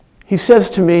He says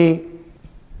to me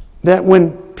that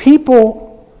when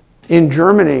people in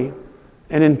Germany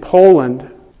and in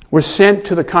Poland were sent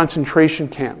to the concentration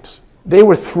camps, they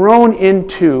were thrown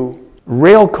into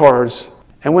rail cars,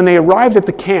 and when they arrived at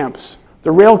the camps,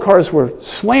 the rail cars were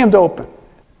slammed open.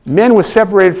 Men were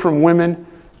separated from women,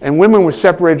 and women were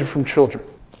separated from children.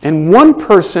 And one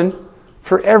person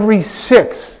for every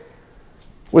 6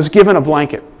 was given a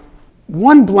blanket.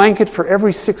 1 blanket for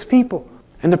every 6 people.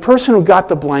 And the person who got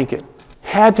the blanket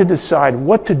had to decide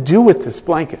what to do with this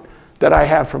blanket that I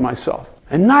have for myself.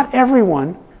 And not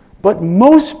everyone, but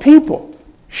most people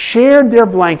shared their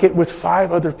blanket with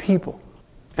 5 other people.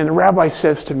 And the rabbi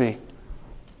says to me,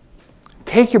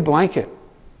 take your blanket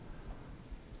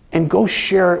and go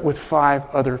share it with 5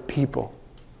 other people.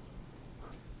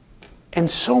 And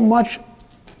so much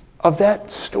of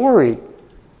that story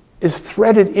is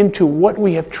threaded into what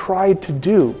we have tried to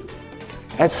do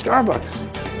at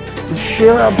Starbucks, is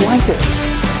share our blanket.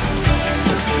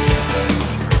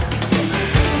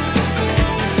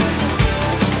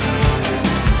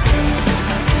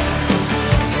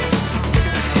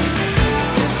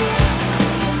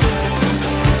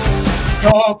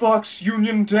 Starbucks,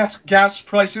 union debt, gas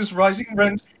prices, rising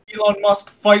rent, Elon Musk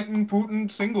fighting Putin,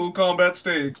 single combat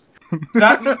stakes.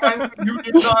 Staten Island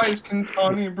unionized,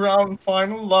 Kentucky Brown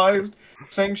finalized,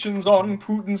 sanctions on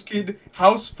Putin's kid,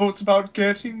 House votes about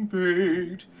getting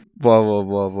paid. Blah, blah,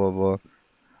 blah, blah, blah.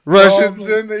 Russians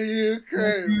in the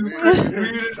Ukraine.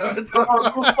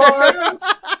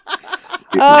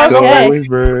 Okay. Always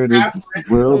burning.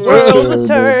 World's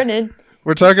turning.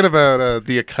 We're talking about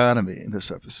the economy in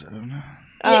this episode.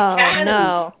 Oh,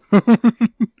 no.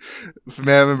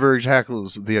 Mammenberg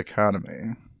tackles the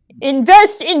economy.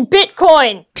 Invest in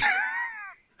Bitcoin.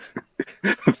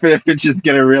 Finch is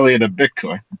getting really into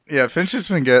Bitcoin. Yeah, Finch has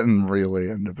been getting really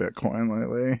into Bitcoin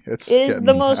lately. It is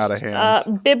the most out of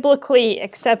hand. Biblically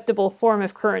acceptable form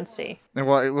of currency. And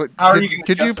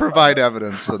could you provide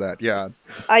evidence for that? Yeah.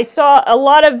 I saw a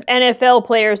lot of NFL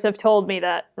players have told me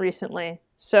that recently,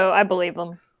 so I believe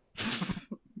them.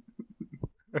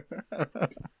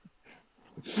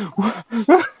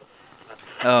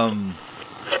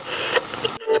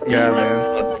 Yeah,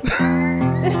 man.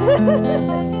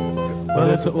 Well,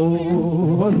 it's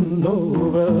over and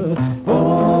over.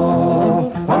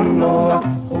 Oh, oh no,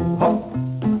 oh,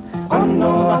 oh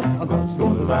no. God's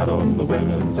gonna ride on the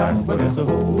women's act, but it's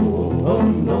over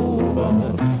and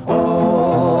over.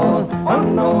 Oh, oh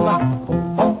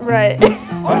no. Right.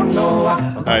 Oh no.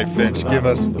 All right, Finch, give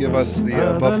us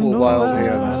the Buffalo Wild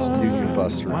Hands Union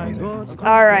Buster meeting.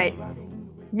 All right.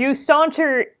 You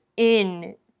saunter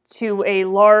in to a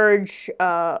large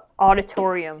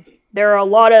auditorium. There are a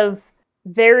lot of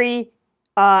very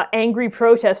angry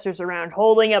protesters around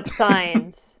holding up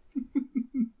signs.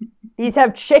 These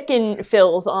have chicken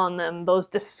fills on them, those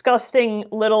disgusting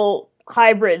little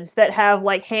hybrids that have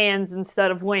like hands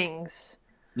instead of wings.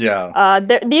 Yeah.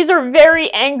 These are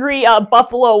very angry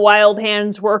Buffalo Wild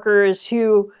Hands workers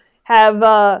who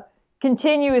have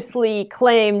continuously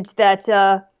claimed that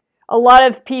a lot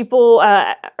of people,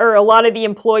 or a lot of the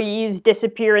employees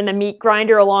disappear in the meat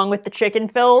grinder along with the chicken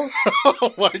fills.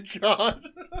 Oh my god!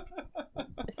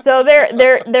 So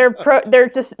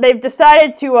they've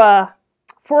decided to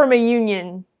form a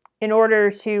union in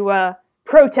order to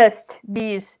protest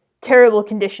these terrible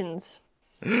conditions.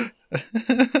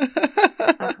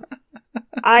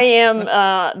 I am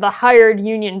the hired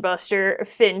union buster,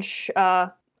 Finch.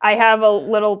 I have a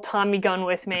little Tommy gun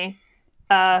with me.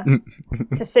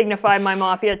 To signify my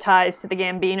mafia ties to the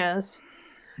Gambinos.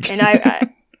 And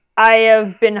I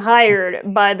have been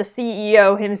hired by the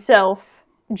CEO himself,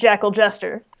 Jackal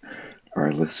Jester. All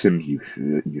right, listen, you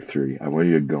 3. I want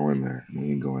you to go in there.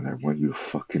 I want you to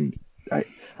fucking...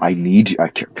 I need you.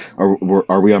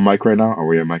 Are we on mic right now? All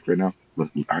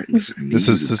right, listen. This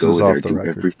is off the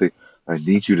record. Everything. I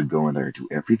need you to go in there and do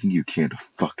everything you can to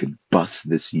fucking bust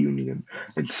this union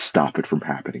and stop it from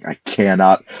happening. I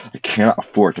cannot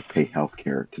afford to pay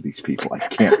healthcare to these people. I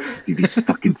can't. These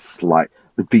fucking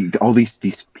all these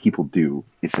people do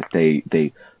is that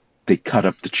they cut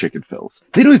up the chicken fills.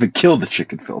 They don't even kill the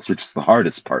chicken fills, which is the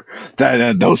hardest part.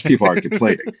 Those people aren't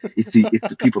complaining. It's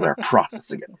the people that are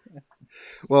processing it.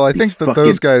 Well, I think that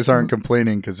those guys aren't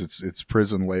complaining because it's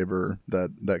prison labor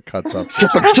that cuts up.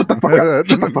 Shut the fuck up!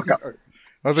 Shut the fuck up!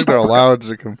 I don't think they're allowed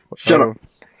to complain. Shut up!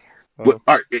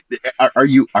 Are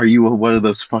you one of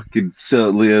those fucking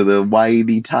the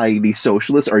whiny tiny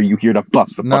socialists? Or are you here to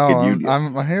bust the fucking union?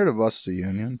 I'm here to bust the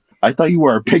union. I thought you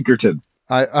were a Pinkerton.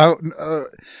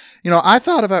 I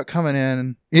thought about coming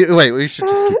in. Wait, we should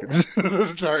just keep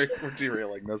it. Sorry, we're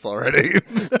derailing this already.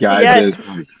 Yeah, Yes.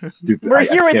 stupid. We're I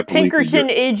here with can't believe you Pinkerton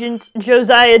did- agent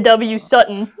Josiah W.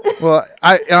 Sutton. Well,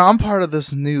 I'm part of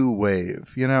this new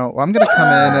wave. I'm gonna come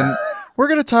in and we're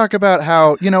gonna talk about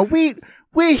how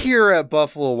we here at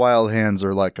Buffalo Wild Hands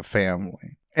are like a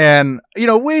family, and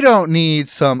we don't need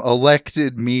some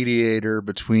elected mediator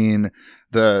between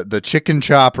the chicken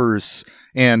choppers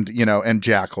and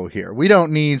Jackal here. We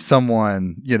don't need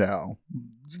someone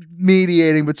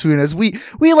mediating between us. We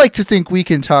like to think we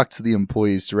can talk to the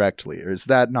employees directly. Or is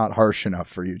that not harsh enough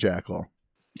for you, Jackal?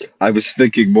 I was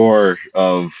thinking more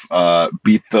of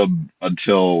beat them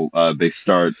until they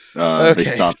start. They Okay,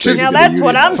 stop. just- Now taking the that's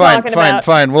what union I'm out. talking about.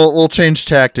 Fine. We'll change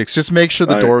tactics. Just make sure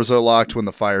the I- doors are locked when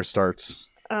the fire starts.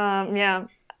 Yeah.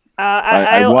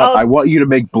 I want you to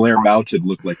make Blair Mountain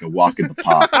look like a walk in the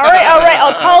park. All right.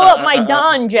 I'll call up my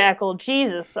Don Jackal.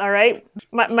 Jesus. All right.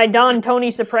 My Don Tony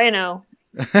Soprano.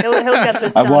 He'll get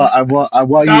this I done.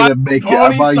 want you to make it. I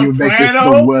Tony want you to make this the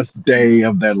Soprano? worst day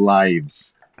of their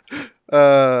lives.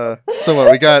 So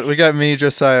what? We got me,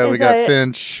 Josiah. We got Josiah.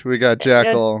 Finch. We got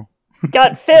Jackal.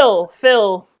 Got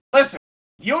Phil. Listen,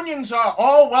 unions are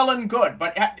all well and good,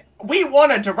 but we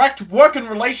want a direct working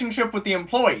relationship with the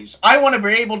employees. I want to be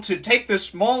able to take this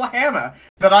small hammer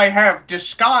that I have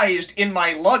disguised in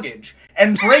my luggage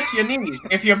and break your knees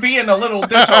if you're being a little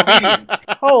disobedient,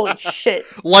 Holy shit.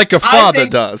 Like a father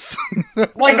think- does.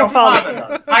 like a father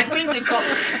does. I think it's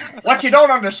what you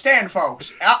don't understand,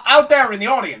 folks, out there in the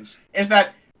audience, is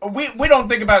that we don't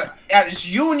think about it as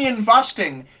union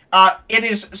busting. It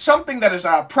is something that is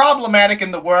problematic in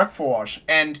the workforce,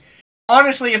 and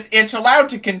honestly, if it's allowed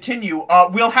to continue,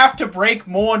 we'll have to break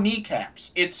more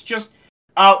kneecaps. It's just,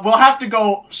 we'll have to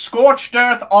go scorched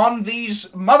earth on these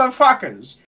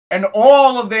motherfuckers, and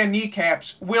all of their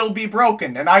kneecaps will be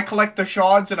broken, and I collect the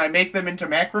shards and I make them into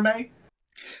macrame.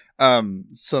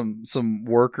 Some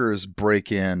workers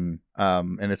break in,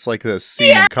 and it's like this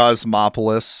scene in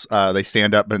Cosmopolis. They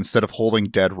stand up, but instead of holding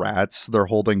dead rats, they're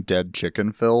holding dead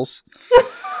chicken fills.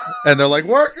 And they're like,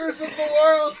 workers of the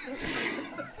world!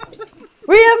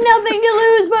 We have nothing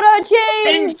to lose but our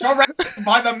Being chains. surrounded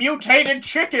by the mutated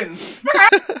chickens.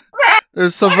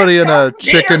 There's somebody in a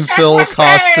chicken Peter fill Sack was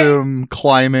costume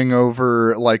climbing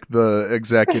over, like, the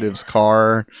executive's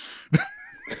car.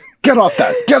 Get off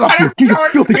that! Get off your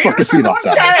filthy fucking feet off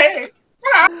that!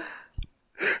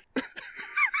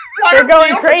 They're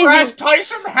going crazy.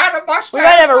 Tyson had a mustache. We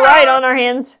might have a ride on our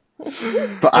hands.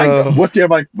 But what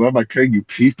am I paying you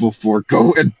people for?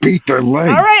 Go and beat their legs.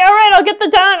 All right. I'll get the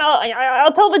Don.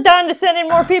 I'll tell the Don to send in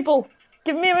more people.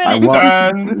 Give me a minute. I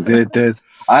want. Done. There's.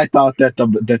 I thought that the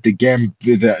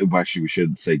Gambino. Actually, we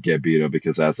shouldn't say Gambino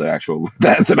because that's an actual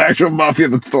mafia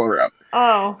that's still around.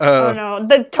 Oh no,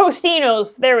 the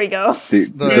Tostinos. There we go.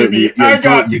 Maybe.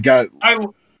 You got.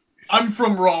 I'm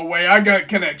from Rawway. I got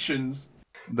connections.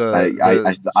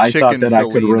 I thought that I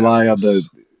could rely on the.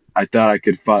 I thought I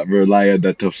could rely on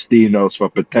the Tostinos for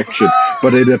protection,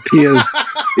 but it appears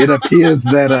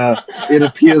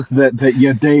that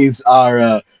your days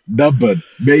are numbered.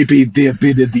 Maybe they've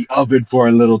been in the oven for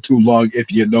a little too long,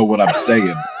 if you know what I'm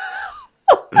saying.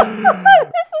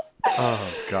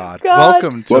 Oh, God. God.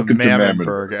 Welcome to Welcome to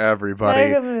Mammonburg,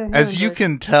 everybody. As you Mammonburg.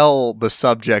 can tell the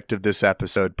subject of this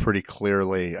episode pretty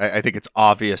clearly, I think it's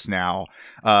obvious now.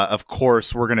 Of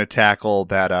course, we're going to tackle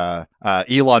that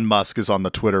Elon Musk is on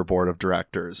the Twitter board of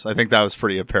directors. I think that was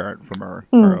pretty apparent from our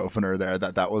opener there,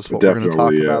 that was what we're going to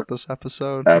talk Definitely, yeah. about this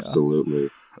episode. Absolutely.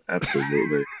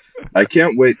 I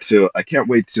can't wait to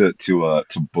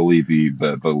bully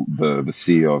the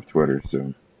CEO of Twitter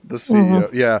soon. The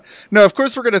CEO, yeah. No, of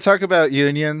course we're going to talk about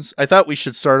unions. I thought we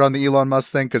should start on the Elon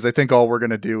Musk thing because I think all we're going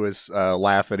to do is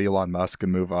laugh at Elon Musk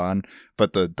and move on.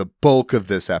 But the bulk of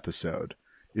this episode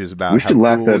is about how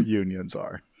cool unions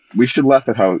are. We should laugh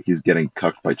at how he's getting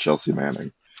cucked by Chelsea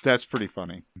Manning. That's pretty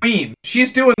funny. Queen,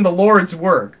 she's doing the Lord's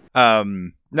work.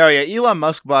 No, yeah, Elon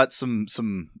Musk bought some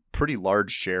pretty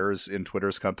large shares in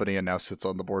Twitter's company and now sits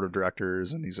on the board of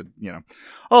directors, and he's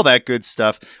all that good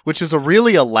stuff, which is a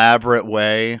really elaborate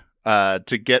way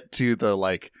to get to the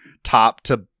like top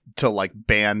to like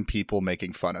ban people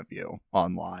making fun of you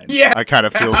online. Yeah. I kind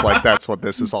of feels like that's what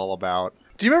this is all about.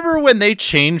 Do you remember when they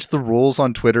changed the rules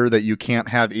on Twitter that you can't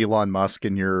have Elon Musk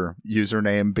in your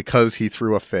username because he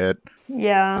threw a fit?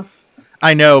 Yeah.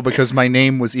 I know, because my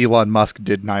name was Elon Musk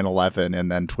did 9/11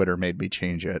 and then Twitter made me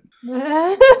change it.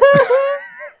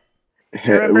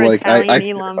 Remember Like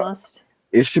Italian Elon Musk?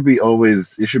 it should be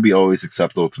always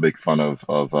acceptable to make fun of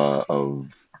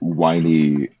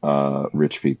whiny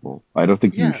rich people. I don't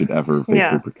think you should ever face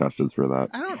Yeah. repercussions for that.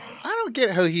 I don't don't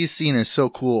get how he's seen as so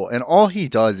cool, and all he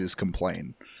does is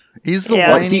complain. He's the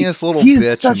Yeah. whiniest little He's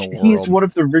bitch in the world. He's one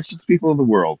of the richest people in the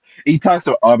world. He talks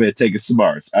about, I'm gonna take us to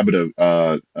Mars. I'm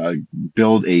gonna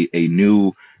build a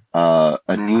new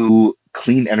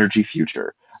clean energy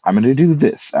future. I'm gonna do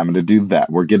this. I'm gonna do that.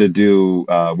 We're gonna do.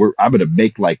 I'm gonna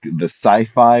make like the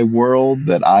sci-fi world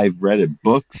that I've read in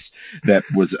books. That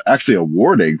was actually a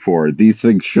warning for these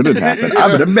things shouldn't happen.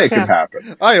 I'm gonna make Yeah. them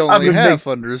happen. I I'm only gonna half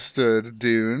understood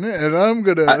Dune, and I'm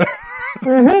gonna.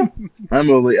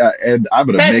 I'm only and I'm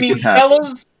gonna That make means, it happen.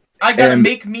 fellas, I gotta And-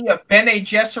 make me a Bene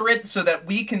Gesserit so that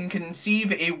we can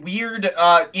conceive a weird,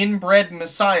 inbred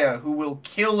messiah who will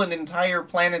kill an entire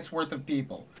planet's worth of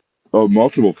people. Oh,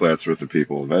 multiple planets worth of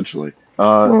people eventually.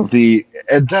 Mm.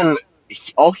 And then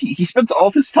he spends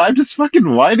all his time just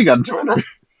fucking whining on Twitter.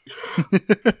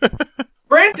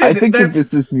 Granted, I think that that's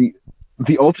this is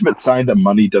the ultimate sign that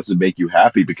money doesn't make you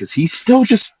happy because he's still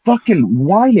just fucking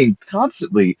whining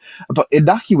constantly about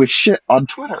innocuous shit on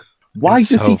Twitter. Why It's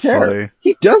does so he care? funny.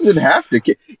 He doesn't have to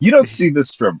care. You don't see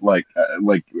this from like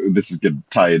this is gonna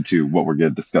tie into what we're gonna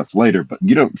discuss later, but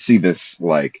you don't see this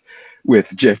like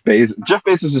with Jeff Bezos. Jeff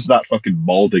Bezos is not fucking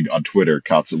balding on Twitter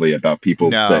constantly about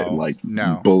people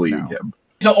bullying him.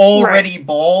 he's already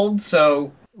bald,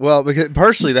 so Well, because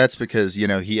partially that's because, you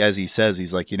know, as he says,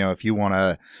 he's like, you know, if you want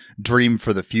to dream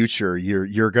for the future,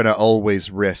 you're going to always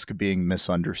risk being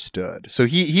misunderstood. So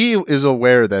he is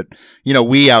aware that, you know,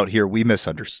 we out here, we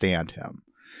misunderstand him.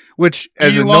 Which,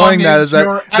 as Elon annoying that is is,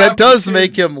 your that does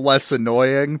advocate. make him less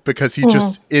annoying because he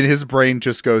just, in his brain,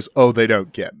 just goes, oh, they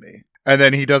don't get me. And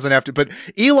then he doesn't have to. But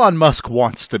Elon Musk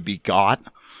wants to be got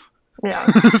Yeah.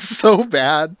 so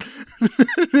bad.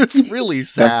 It's really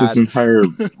sad. That's his entire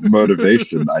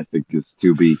motivation, I think, is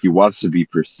he wants to be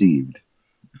perceived.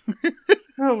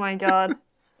 Oh my god.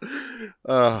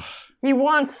 Ugh. He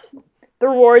wants the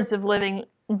rewards of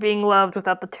being loved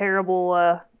without the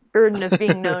terrible burden of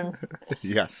being known.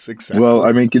 Yes, exactly. Well,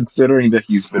 I mean, considering that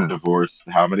he's been divorced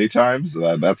how many times,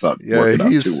 that's not yeah, working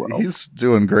out he's too well. he's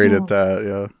doing great at that.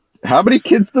 Yeah. How many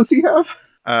kids does he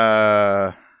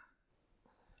have?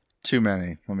 Too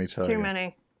many. Let me tell you. Too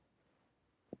many.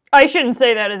 I shouldn't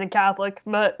say that as a Catholic,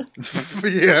 but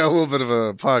Yeah, a little bit of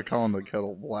a pot calling the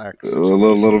kettle black. A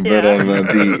little bit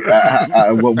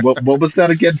Yeah. of what was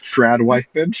that again? Trad wife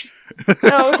Finch?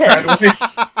 oh, okay.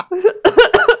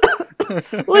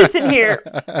 Listen here.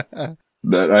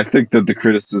 That I think that the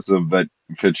criticism that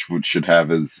Finch should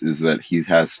have is that he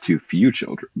has too few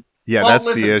children. Yeah, Well, that's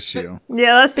listen, the issue.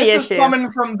 Yeah, that's the this issue. is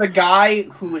coming from the guy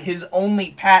who his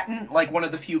only patent, like one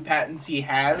of the few patents he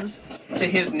has to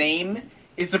his name,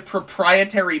 is a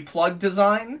proprietary plug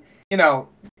design. You know,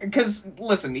 because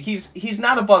listen, he's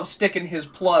not above sticking his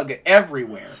plug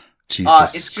everywhere.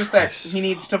 Jesus It's just that Christ. he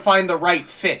needs to find the right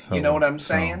fit. You know what I'm Phil.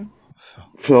 saying?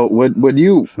 Phil, when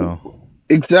you Phil.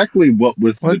 exactly what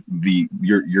was What?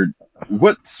 your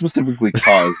what specifically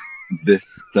caused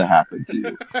this to happen to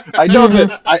you? I know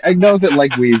that I know that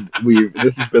like we've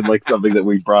this has been like something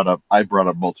that I brought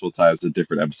up multiple times in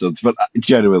different episodes, but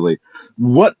genuinely,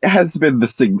 what has been the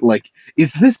thing? Like,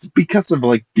 is this because of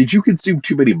like, did you consume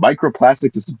too many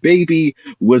microplastics as a baby?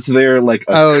 Was there like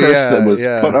a curse that was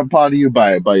put upon you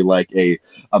by like a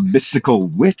mystical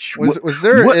witch? Was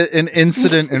there what- an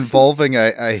incident involving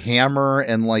a hammer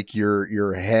and like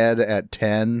your head at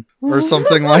 10 or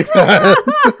something like that?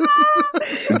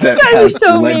 that You guys are has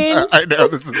so led- mean. I know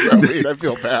this is so mean. I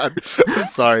feel bad. I'm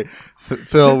sorry,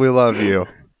 Phil. We love you.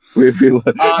 we feel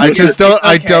I Yeah, just don't. it's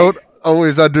I okay. don't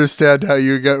always understand how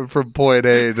you get from point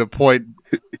A to point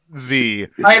Z.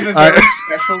 I have a very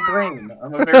special brain.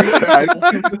 I'm a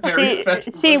very very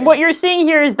special See, brain. what you're seeing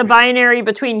here is the binary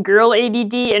between girl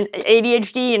ADD and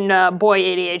ADHD and boy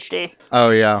ADHD.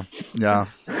 Oh yeah, yeah.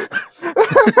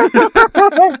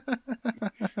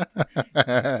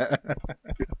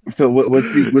 Phil,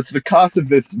 was the cause of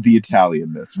this the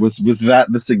Italianness? Was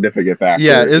that the significant factor?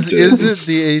 Yeah, is to- it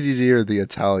the ADD or the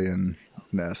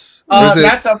Italianness? Or is it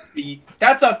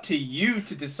That's up to you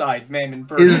to decide, man and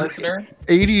bird Is- listener.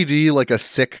 ADD like a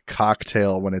sick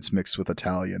cocktail when it's mixed with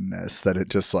Italianness that it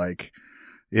just like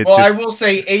it Well, just I will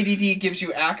say ADD gives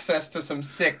you access to some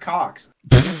sick cocks.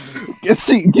 You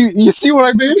see, you see what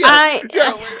I mean? How did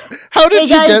Hey, you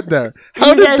guys, get there? How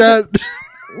you did guys- that?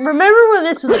 Remember when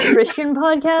this was a Christian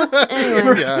podcast?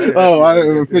 Anyway. Yeah. Oh, I don't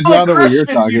know what you're Christian,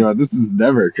 talking you- about. This is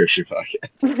never a Christian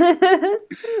podcast.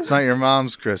 It's not your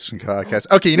mom's Christian podcast.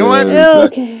 Okay, you know what?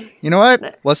 Okay. You know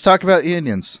what? Let's talk about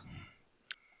unions.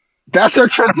 That's our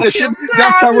transition.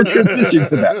 That's how we're transitioning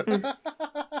to that.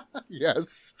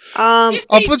 Yes. Um,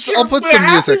 I'll put some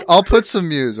music.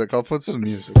 I'll put some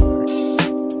music.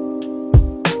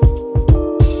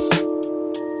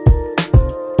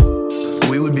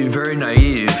 very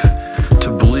naive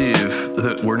to believe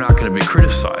that we're not going to be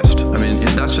criticized. I mean,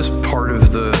 that's just part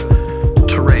of the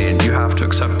terrain. You have to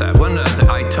accept that. One thing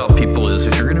I tell people is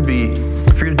if you're going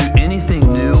to do anything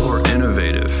new or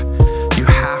innovative, you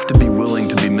have to be willing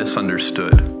to be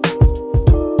misunderstood.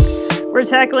 We're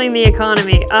tackling the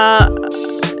economy.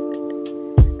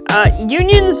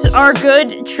 Unions are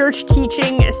good. Church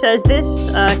teaching says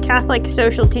this. Catholic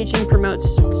social teaching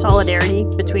promotes solidarity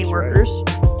between workers.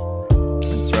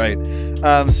 That's right.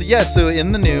 So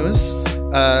in the news,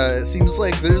 it seems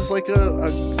like there's like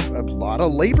a lot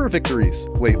of labor victories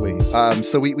lately.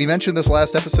 So we mentioned this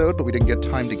last episode, but we didn't get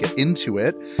time to get into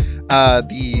it.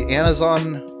 The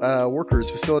Amazon workers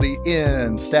facility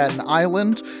in Staten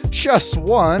Island just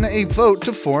won a vote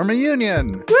to form a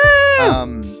union.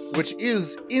 Woo! Which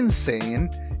is insane.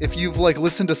 If you've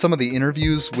listened to some of the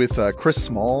interviews with Chris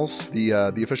Smalls, the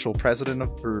official president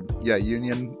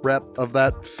union rep of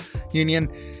that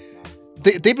union,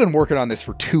 they've been working on this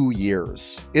for 2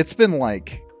 years. It's been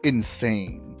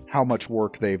insane how much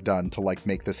work they've done to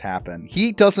make this happen.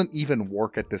 He doesn't even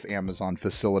work at this Amazon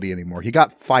facility anymore. He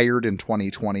got fired in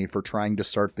 2020 for trying to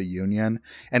start the union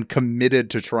and committed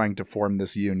to trying to form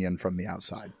this union from the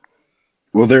outside.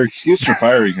 Well, their excuse for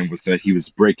firing him was that he was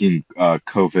breaking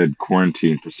COVID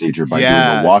quarantine procedure by doing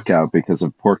a walkout because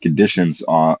of poor conditions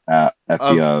at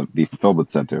the fulfillment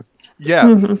center.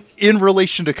 Yeah, in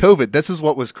relation to COVID, this is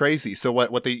what was crazy. So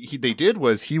what they did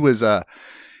was he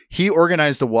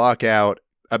organized a walkout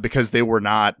because they were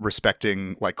not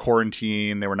respecting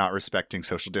quarantine, they were not respecting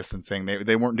social distancing,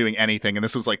 they weren't doing anything, and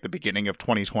this was the beginning of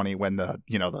 2020 when the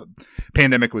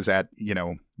pandemic was at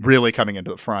really coming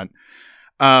into the front.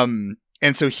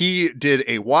 And so he did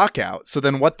a walkout. So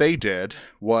then what they did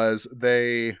was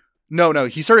he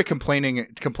started complaining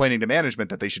to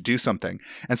management that they should do something.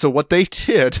 And so what they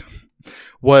did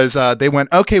was they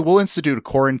went, okay, we'll institute a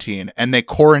quarantine. And they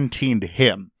quarantined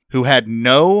him, who had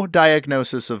no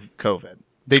diagnosis of COVID.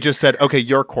 They just said, okay,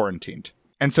 you're quarantined.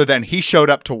 And so then he showed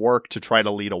up to work to try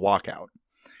to lead a walkout.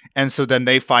 And so then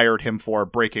they fired him for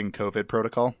breaking COVID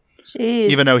protocol. Jeez.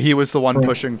 Even though he was the one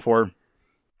pushing for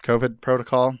COVID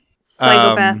protocol.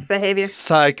 Psychopath behavior.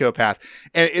 Psychopath.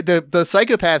 And the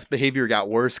psychopath behavior got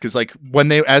worse because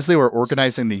as they were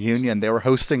organizing the union, they were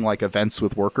hosting events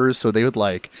with workers. So they would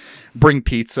bring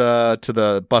pizza to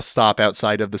the bus stop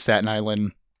outside of the Staten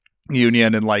Island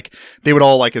union, and they would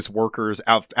all as workers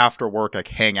after work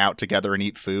hang out together and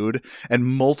eat food. And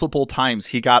multiple times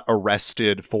he got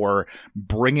arrested for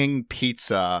bringing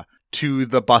pizza to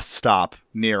the bus stop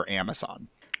near Amazon.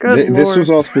 This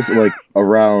was all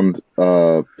around.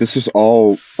 This was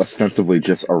all ostensibly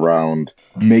just around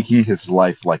making his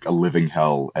life a living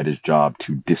hell at his job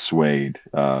to dissuade.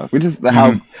 Which is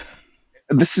how.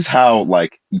 This is how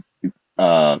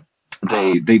they're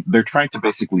trying to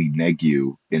basically neg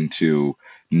you into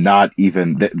not to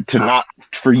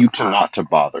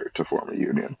bother to form a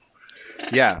union.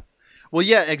 Yeah. Well,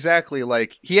 yeah, exactly.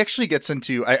 He actually gets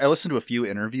into. I listened to a few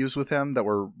interviews with him that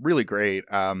were really great.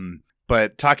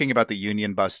 But talking about the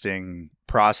union busting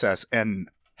process, and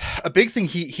a big thing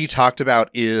he talked about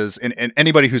is, and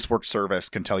anybody who's worked service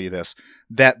can tell you this,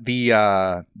 that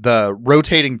the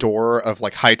rotating door of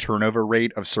high turnover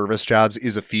rate of service jobs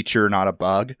is a feature, not a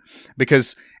bug,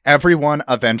 because everyone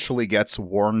eventually gets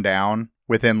worn down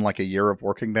within a year of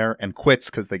working there and quits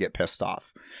because they get pissed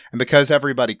off. And because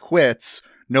everybody quits,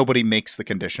 nobody makes the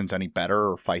conditions any better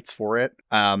or fights for it.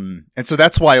 And so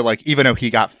that's why, even though he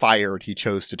got fired, he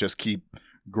chose to just keep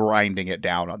grinding it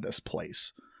down on this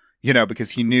place,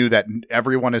 because he knew that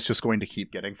everyone is just going to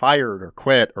keep getting fired or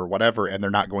quit or whatever, and they're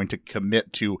not going to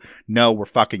commit to, no, we're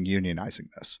fucking unionizing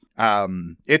this.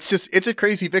 It's a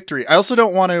crazy victory. I also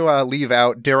don't want to leave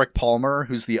out Derek Palmer,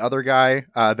 who's the other guy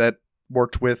that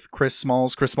worked with Chris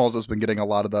Smalls. Chris Smalls has been getting a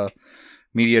lot of the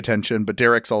media attention, but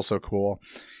Derek's also cool.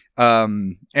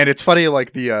 And it's funny,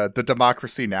 the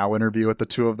Democracy Now! Interview with the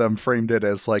two of them framed it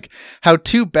as how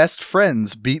two best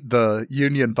friends beat the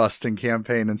union busting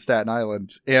campaign in Staten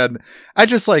Island. And I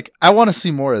just I want to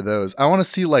see more of those. I want to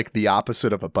see the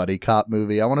opposite of a buddy cop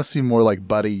movie. I want to see more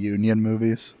buddy union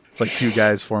movies. It's two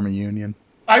guys form a union.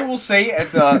 I will say,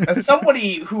 as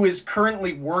somebody who is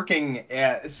currently working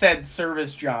at said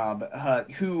service job,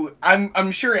 who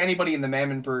I'm sure anybody in the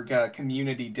Mammonburg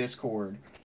community Discord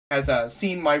has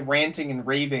seen my ranting and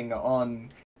raving on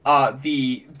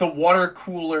the water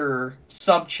cooler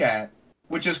sub chat,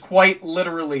 which is quite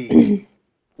literally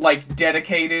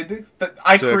dedicated. That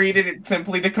I created it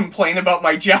simply to complain about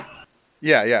my job.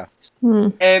 Yeah.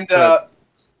 And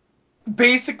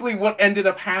basically, what ended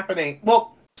up happening.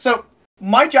 Well, so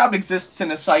my job exists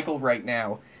in a cycle right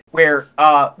now where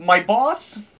my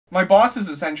boss My boss is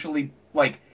essentially,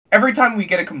 like, every time we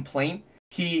get a complaint,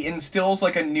 he instills,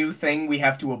 like, a new thing we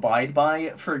have to abide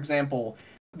by. For example,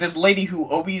 this lady who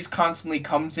always constantly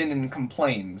comes in and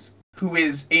complains, who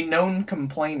is a known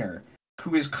complainer,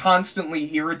 who is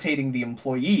constantly irritating the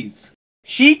employees.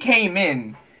 She came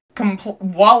in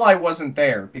while I wasn't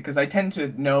there, because I tend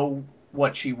to know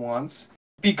what she wants,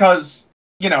 because,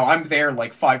 you know, I'm there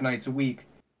like 5 nights a week.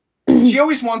 She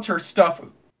always wants her stuff.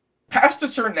 Past a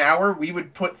certain hour, we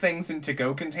would put things in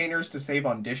to-go containers to save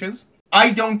on dishes.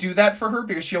 I don't do that for her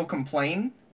because she'll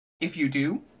complain if you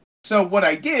do. So what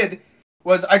I did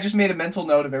was I just made a mental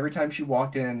note of every time she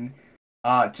walked in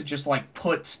to just, like,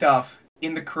 put stuff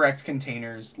in the correct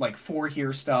containers, like for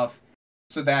here stuff,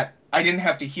 so that I didn't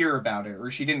have to hear about it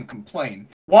or she didn't complain.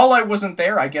 While I wasn't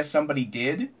there, I guess somebody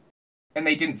did, and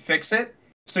they didn't fix it.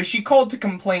 So she called to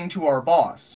complain to our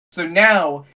boss. So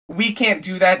now we can't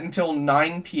do that until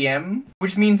 9 p.m.,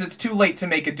 which means it's too late to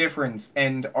make a difference,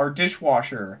 and our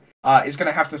dishwasher is going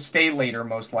to have to stay later,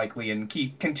 most likely, and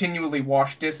continually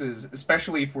wash dishes,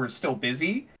 especially if we're still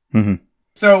busy. Mm-hmm.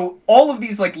 So all of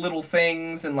these, like, little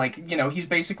things, and, like, you know, he's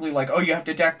basically like, oh, you have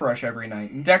to deck brush every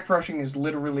night. And deck brushing is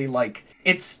literally, like,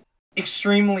 it's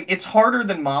harder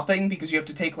than mopping, because you have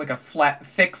to take, like, a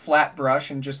thick flat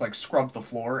brush and just, like, scrub the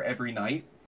floor every night.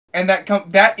 And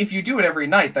that if you do it every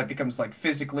night, that becomes, like,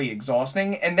 physically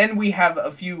exhausting. And then we have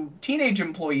a few teenage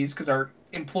employees, because our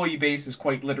employee base is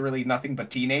quite literally nothing but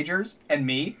teenagers, and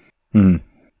me. Mm-hmm.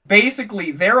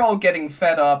 Basically, they're all getting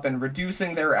fed up and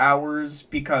reducing their hours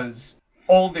because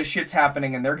all this shit's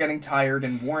happening and they're getting tired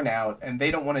and worn out and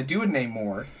they don't want to do it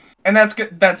anymore. And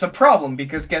that's a problem,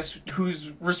 because guess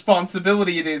whose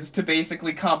responsibility it is to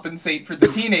basically compensate for the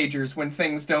teenagers when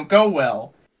things don't go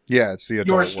well? Yeah, it's the adult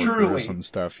Yours workers truly. and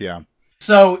stuff, yeah.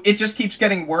 So it just keeps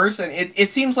getting worse, and it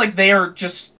seems like they are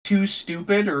just too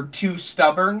stupid or too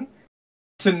stubborn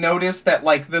to notice that,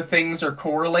 like, the things are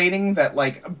correlating, that,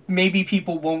 like, maybe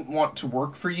people won't want to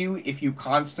work for you if you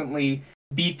constantly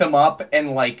beat them up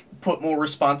and, like, put more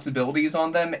responsibilities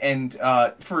on them. And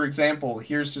for example,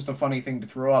 here's just a funny thing to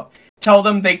throw up. Tell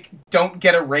them they don't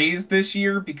get a raise this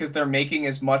year because they're making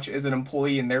as much as an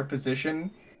employee in their position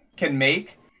can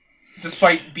make,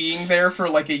 despite being there for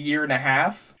like a year and a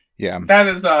half. Yeah.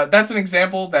 That's an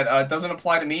example that doesn't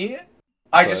apply to me.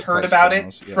 I just heard about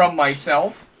it from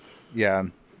myself. Yeah.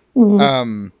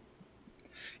 Mm-hmm.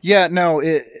 Yeah, no,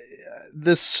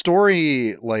 this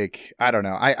story, like, I don't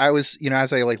know. I was, you know,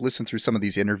 as I, like, listened through some of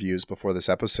these interviews before this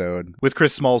episode with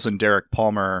Chris Smalls and Derek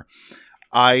Palmer,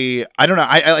 I don't know.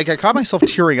 I caught myself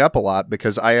tearing up a lot,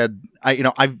 because I've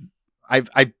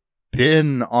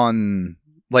been on,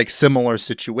 like, similar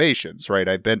situations, right?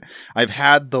 I've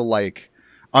had the, like,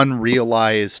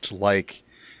 unrealized, like,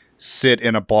 sit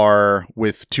in a bar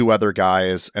with 2 other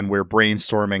guys and we're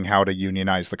brainstorming how to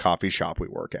unionize the coffee shop we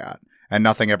work at. And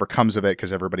nothing ever comes of it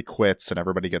because everybody quits and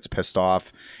everybody gets pissed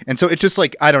off. And so it's just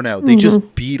like, I don't know, they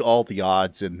just beat all the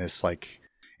odds in this, like,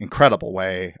 incredible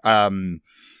way. And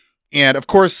of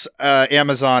course,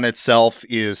 Amazon itself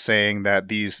is saying that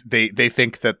they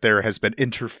think that there has been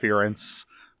interference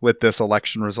with this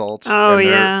election result. Oh, and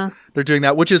yeah. They're doing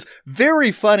that, which is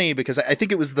very funny, because I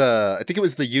think it was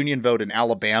the union vote in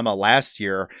Alabama last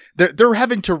year. They're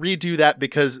having to redo that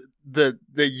because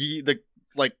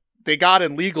they got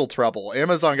in legal trouble.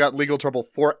 Amazon got in legal trouble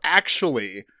for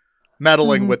actually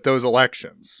meddling with those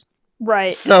elections.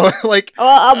 Right. So, like,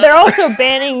 they're also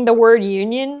banning the word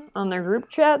union on their group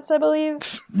chats, I believe.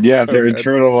 Yeah, So their good.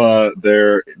 internal,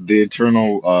 the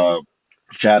internal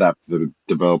chat apps that are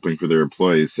developing for their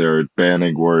employees, they're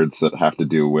banning words that have to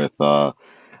do with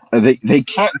they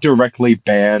can't directly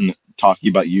ban talking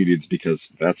about unions because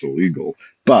that's illegal,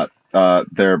 but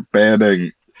they're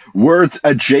banning words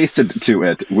adjacent to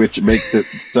it, which makes it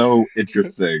so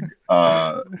interesting.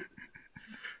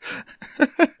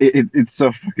 It's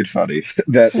so fucking funny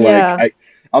that, like, Yeah.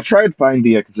 I'll try and find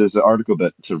because there's an article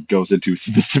that sort of goes into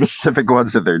specific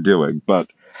ones that they're doing, but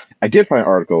I did find an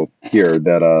article here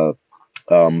that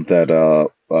from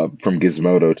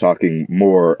Gizmodo talking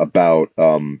more about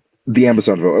the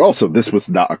Amazon vote. Also, this was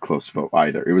not a close vote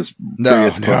either. It was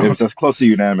it was as close to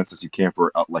unanimous as you can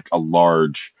for like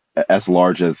as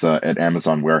large as an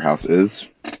Amazon warehouse is.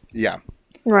 Yeah.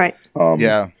 Right.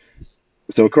 Yeah.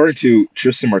 So according to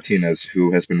Tristan Martinez,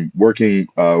 who has been working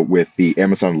with the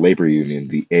Amazon Labor Union,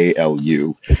 the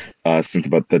ALU, since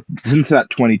that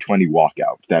 2020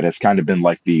 walkout, that has kind of been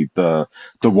like the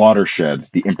watershed,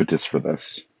 the impetus for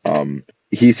this.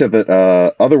 He said that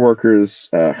other workers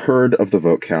heard of the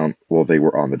vote count while they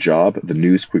were on the job. The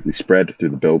news quickly spread through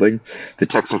the building. The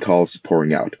texts and calls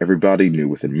pouring out. Everybody knew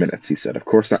within minutes, he said. Of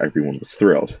course, not everyone was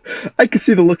thrilled. I could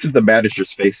see the looks of the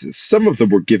managers' faces. Some of them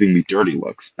were giving me dirty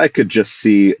looks. I could just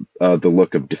see the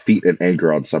look of defeat and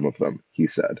anger on some of them, he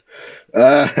said.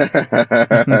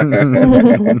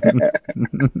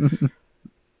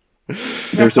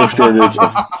 There was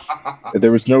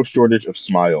no shortage of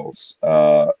smiles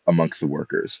amongst the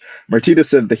workers. Martinez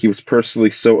said that he was personally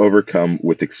so overcome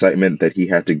with excitement that he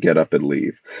had to get up and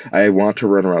leave. I want to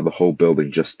run around the whole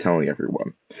building just telling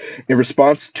everyone. In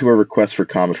response to a request for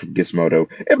comment from Gizmodo,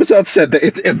 Amazon said that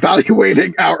it's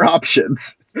evaluating our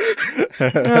options.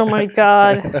 Oh my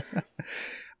god.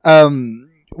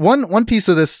 One piece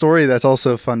of this story that's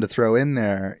also fun to throw in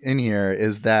here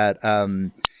is that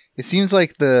it seems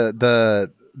like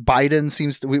the Biden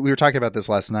seems to, we were talking about this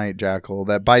last night, Jackal,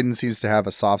 that Biden seems to have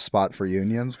a soft spot for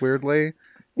unions, weirdly.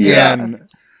 Yeah. And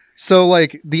so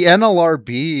like the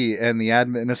NLRB and the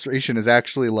administration is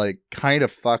actually like kind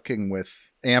of fucking with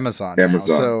Amazon. Now.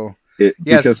 So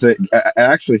yes. Because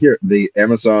actually here, the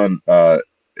Amazon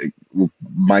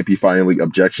might be filing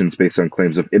objections based on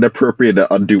claims of inappropriate and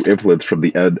undue influence from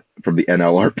the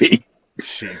NLRB.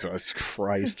 Jesus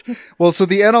Christ. Well, so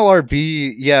the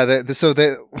NLRB,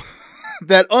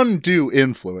 that undue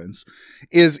influence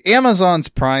is Amazon's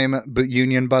prime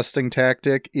union busting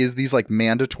tactic is these like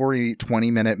mandatory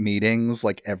 20-minute meetings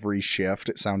like every shift,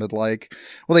 it sounded like.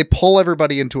 Well, they pull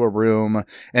everybody into a room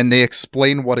and they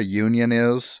explain what a union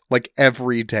is like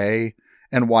every day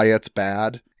and why it's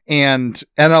bad. And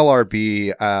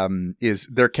NLRB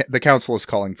the council is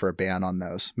calling for a ban on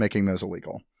those, making those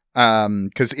illegal.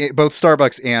 Because both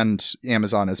Starbucks and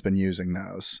Amazon has been using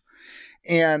those.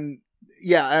 And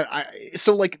yeah,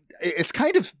 so like it's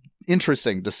kind of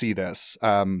interesting to see this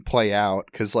play out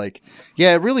because like,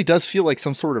 yeah, it really does feel like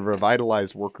some sort of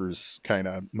revitalized workers kind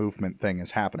of movement thing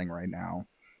is happening right now.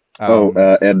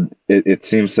 And it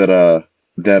seems that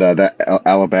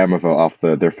Alabama vote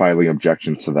they're filing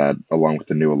objections to that along with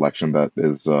the new election that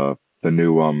is the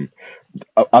new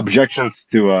objections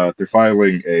to they're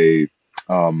filing a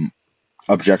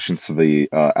objections to the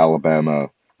Alabama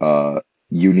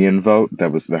union vote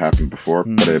that happened before,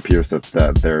 but it appears that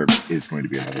there is going to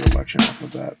be another election off of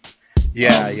that.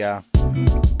 Yeah.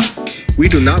 We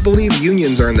do not believe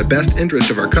unions are in the best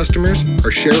interest of our customers,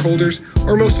 our shareholders,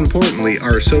 or most importantly,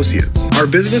 our associates. Our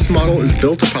business model is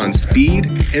built upon speed,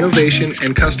 innovation,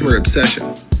 and customer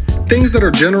obsession. Things that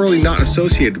are generally not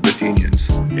associated with unions.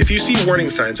 If you see warning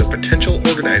signs of potential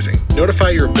organizing,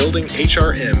 notify your building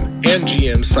HRM and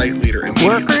GM site leader immediately.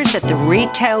 Workers at the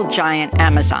retail giant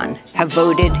Amazon have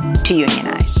voted to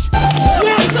unionize.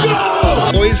 Let's go!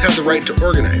 Employees have the right to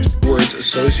organize. Words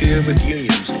associated with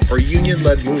unions or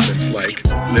union-led movements like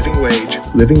living wage.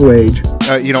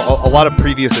 A lot of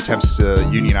previous attempts to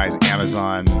unionize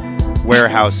Amazon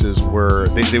warehouses were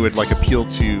they would like appeal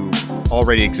to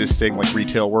already existing like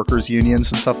retail workers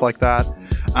unions and stuff like that.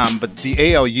 But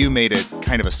the ALU made it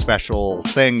kind of a special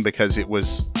thing because it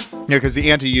was, because the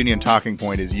anti-union talking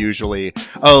point is usually,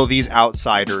 oh, these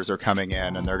outsiders are coming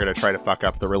in and they're going to try to fuck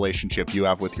up the relationship you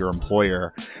have with your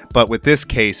employer. But with this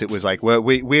case, it was like, well,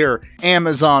 we're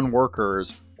Amazon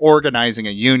workers organizing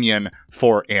a union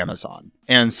for Amazon.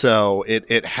 And so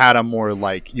it had a more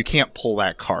like, you can't pull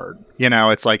that card.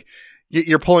 It's like,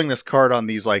 you're pulling this card on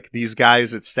these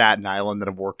guys at Staten Island that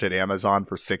have worked at Amazon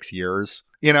for 6 years.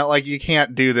 Like you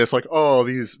can't do this like, oh,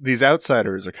 these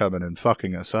outsiders are coming and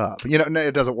fucking us up.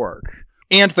 It doesn't work.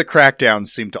 And the crackdowns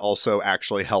seem to also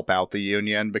actually help out the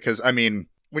union because, I mean,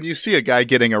 when you see a guy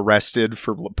getting arrested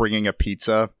for bringing a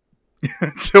pizza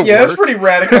to work. That's pretty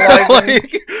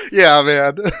radicalizing. Yeah,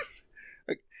 man.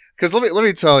 Because let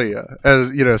me tell you,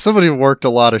 as somebody who worked a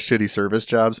lot of shitty service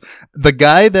jobs, the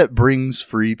guy that brings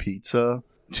free pizza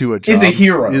to a job is a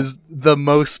hero. Is the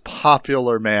most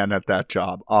popular man at that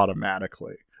job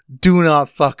automatically. Do not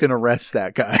fucking arrest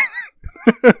that guy.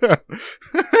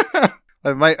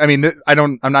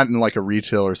 I'm not in like a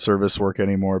retail or service work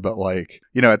anymore, but like,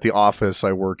 at the office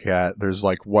I work at, there's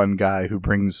like one guy who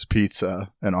brings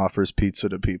pizza and offers pizza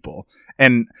to people.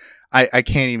 And I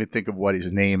can't even think of what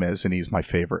his name is, and he's my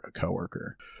favorite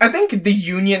coworker. I think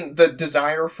the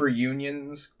desire for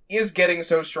unions is getting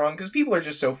so strong because people are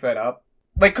just so fed up.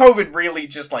 Like, COVID really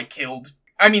just, like,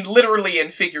 literally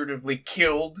and figuratively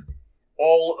killed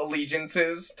all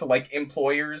allegiances to, like,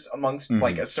 employers amongst,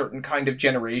 like, a certain kind of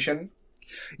generation.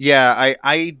 Yeah,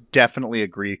 I definitely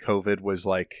agree. COVID was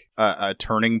like a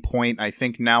turning point. I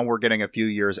think now we're getting a few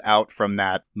years out from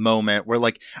that moment where,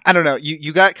 like, I don't know,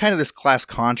 you got kind of this class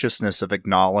consciousness of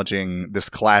acknowledging this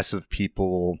class of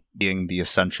people being the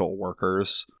essential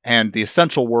workers. And the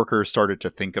essential workers started to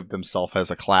think of themselves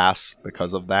as a class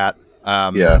because of that.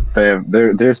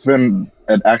 There's been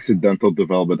an accidental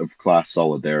development of class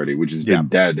solidarity, which has been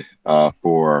dead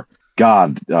for,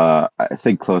 I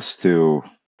think close to,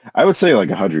 I would say like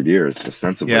 100 years,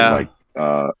 ostensibly. Yeah.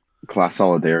 Like class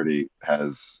solidarity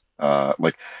has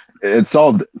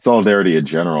solidarity in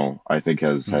general, I think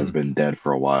has been dead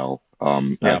for a while.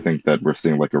 I think that we're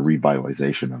seeing like a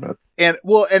revitalization of it.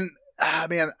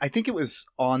 Man, I think it was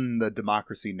on the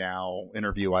Democracy Now!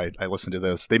 Interview I listened to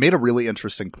this. They made a really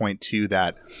interesting point too,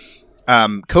 that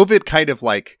COVID kind of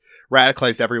like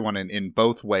radicalized everyone in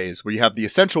both ways, where you have the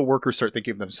essential workers start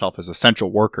thinking of themselves as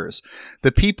essential workers.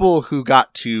 The people who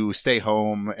got to stay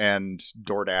home and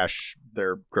DoorDash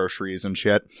their groceries and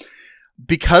shit,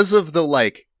 because of the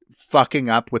like fucking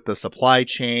up with the supply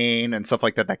chain and stuff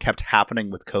like that kept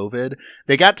happening with COVID,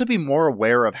 they got to be more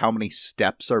aware of how many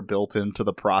steps are built into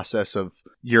the process of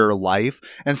your life,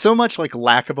 and so much like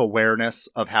lack of awareness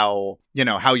of how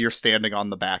you're standing on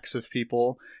the backs of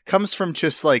people comes from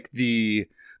just like the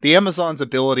Amazon's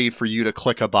ability for you to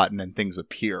click a button and things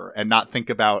appear, and not think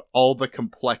about all the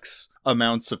complex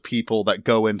amounts of people that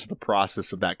go into the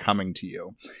process of that coming to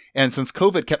you. And since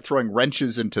COVID kept throwing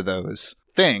wrenches into those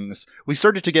things, we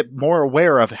started to get more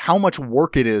aware of how much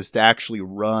work it is to actually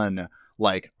run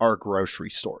like our grocery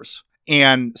stores.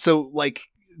 And so like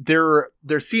there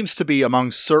seems to be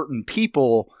among certain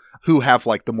people who have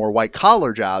like the more white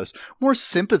collar jobs more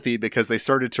sympathy, because they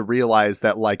started to realize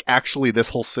that like actually this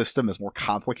whole system is more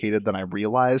complicated than I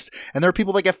realized, and there are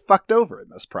people that get fucked over in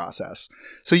this process.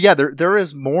 So yeah, there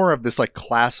is more of this like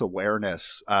class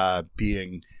awareness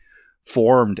being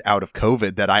formed out of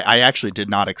COVID that I actually did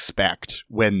not expect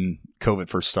when COVID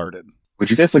first started. Would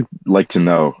you guys like to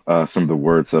know some of the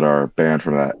words that are banned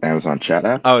from that Amazon chat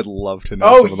app? I would love to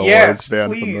know some of the words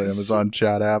banned from the Amazon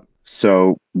chat app.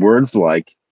 So words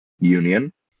like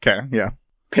union, okay, yeah,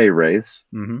 pay raise,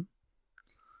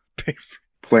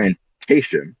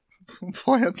 plantation,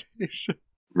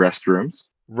 restrooms.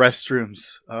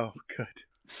 Oh, good.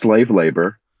 Slave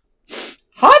labor,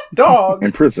 hot dog,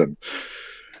 and prison.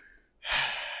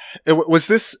 Was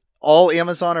this all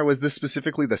Amazon, or was this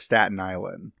specifically the Staten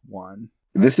Island one?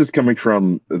 This is coming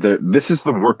from this is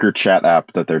the worker chat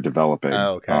app that they're developing.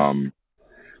 Oh, okay.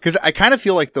 Because I kind of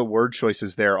feel like the word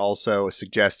choices there also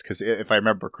suggest, because if I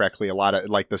remember correctly, a lot of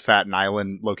like the Staten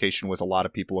Island location was a lot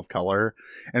of people of color.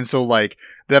 And so like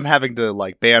them having to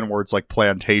like ban words like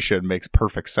plantation makes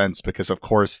perfect sense, because of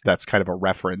course that's kind of a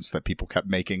reference that people kept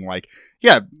making, like,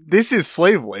 yeah, this is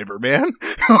slave labor, man.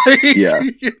 Like, yeah.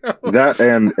 That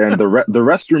and the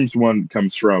restrooms one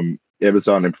comes from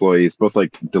Amazon employees, both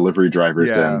like delivery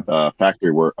drivers and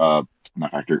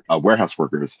warehouse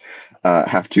workers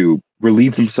have to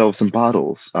relieve themselves in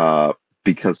bottles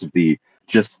because of the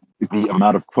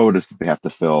amount of quotas that they have to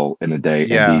fill in a day,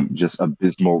 and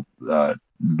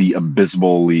the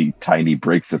abysmally tiny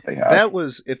breaks that they have. That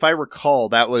was, if I recall,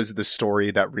 that was the story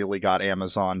that really got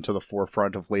Amazon to the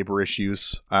forefront of labor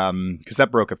issues, because that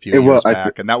broke a few years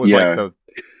back, and that was like the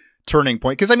turning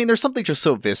point. Because I mean, there's something just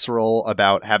so visceral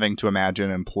about having to imagine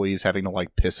employees having to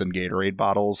like piss in Gatorade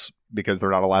bottles because they're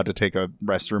not allowed to take a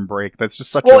restroom break. That's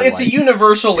just such it's a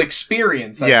universal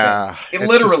experience. I think. It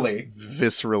literally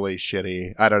viscerally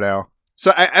shitty. I don't know.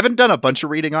 So I haven't done a bunch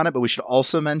of reading on it, but we should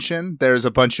also mention there's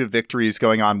a bunch of victories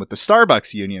going on with the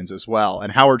Starbucks unions as well,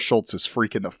 and Howard Schultz is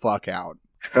freaking the fuck out.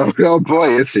 Oh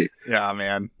boy, is he? Yeah,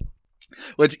 man.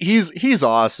 Which he's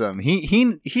awesome.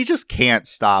 He just can't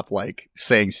stop like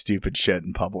saying stupid shit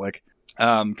in public.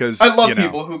 Because I love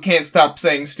people who can't stop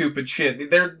saying stupid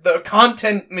shit. They're the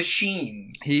content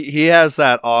machines. He has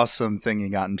that awesome thing he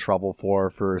got in trouble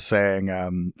for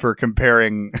saying for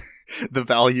comparing the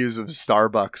values of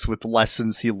Starbucks with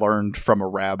lessons he learned from a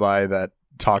rabbi that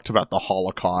talked about the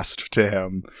Holocaust to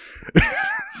him.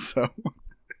 So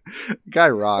guy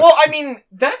rocks. Well, I mean,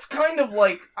 that's kind of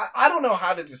like, I don't know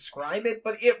how to describe it,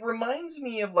 but it reminds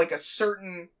me of like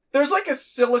there's like a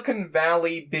Silicon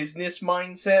Valley business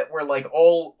mindset where like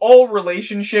all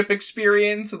relationship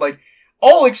experience, like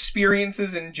all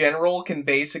experiences in general can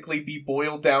basically be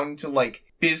boiled down to like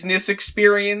business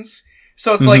experience.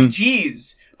 So it's like,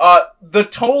 geez, the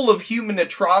toll of human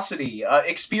atrocity,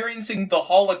 experiencing the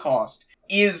Holocaust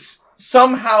is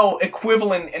somehow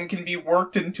equivalent and can be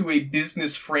worked into a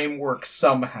business framework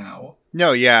somehow.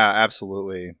 No, yeah,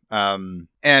 absolutely. And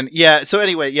yeah, so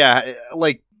anyway, yeah,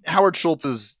 like Howard Schultz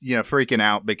is, freaking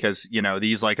out because,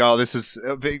 these like, oh, this is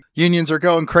big. Unions are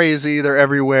going crazy. They're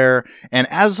everywhere. And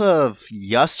as of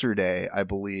yesterday, I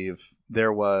believe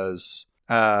there was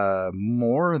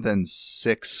more than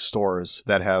 6 stores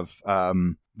that have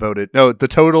voted. No, the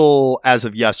total as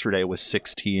of yesterday was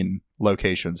 16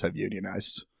 locations have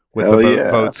unionized with Hell the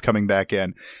yeah. votes coming back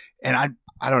in. And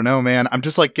I don't know, man. I'm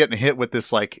just like getting hit with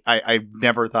this. Like, I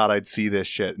never thought I'd see this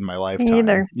shit in my lifetime.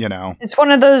 either. It's It's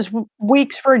one of those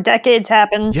weeks where decades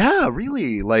happen. Yeah,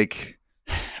 really. Like,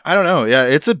 I don't know. Yeah,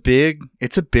 it's a big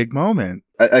moment.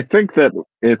 I think that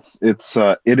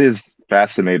it is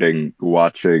fascinating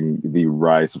watching the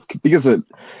rise of, because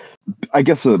I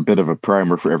guess a bit of a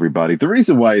primer for everybody. The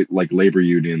reason why like labor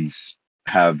unions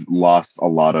have lost a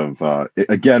lot of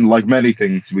again, like many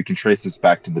things, we can trace this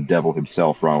back to the devil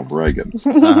himself, Ronald Reagan,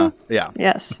 Yeah.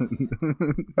 Yes.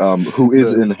 who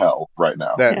is in hell right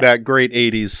now. That great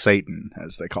 80s Satan,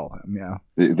 as they call him. Yeah.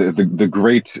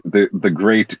 The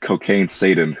great cocaine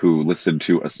Satan who listened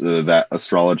to that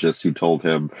astrologist who told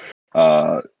him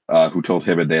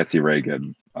and Nancy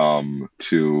Reagan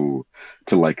to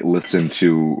like listen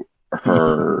to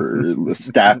her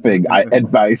staffing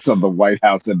advice on the White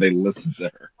House, and they listened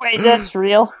to her. Wait, that's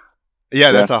real?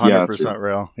 Yeah, that's Yeah, 100%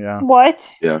 real. Yeah.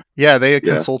 What? Yeah, they had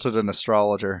consulted an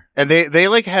astrologer. And they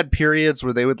like had periods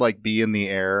where they would like be in the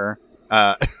air.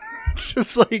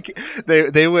 Just like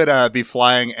they would be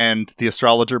flying, and the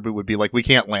astrologer would be like, we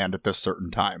can't land at this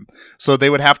certain time. So they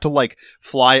would have to like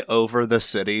fly over the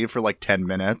city for like 10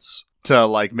 minutes to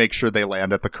like make sure they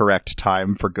land at the correct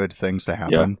time for good things to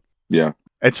happen. Yeah.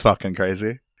 It's fucking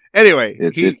crazy. Anyway,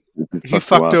 he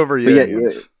fucked over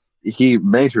unions. He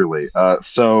majorly.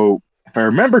 So if I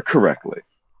remember correctly,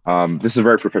 this is a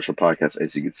very professional podcast,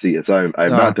 as you can see, as I've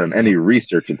not done any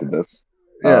research into this.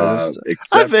 I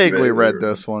vaguely read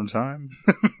this one time.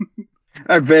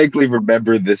 I vaguely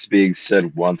remember this being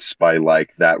said once by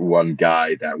like that one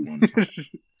guy that one time.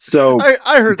 So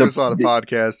I heard this on a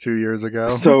podcast 2 years ago.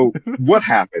 So what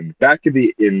happened back in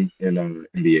the 80s?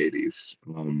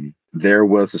 There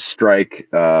was a strike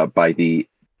by the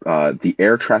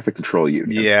Air Traffic Control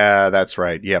Union. Yeah, that's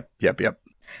right. Yep.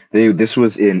 This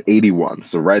was in 81,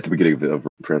 so right at the beginning of the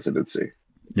presidency.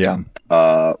 Yeah.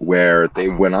 Where they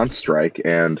went on strike,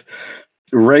 and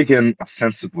Reagan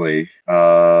ostensibly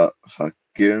so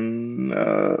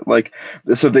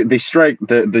they striked.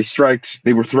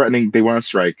 They were threatening. They went on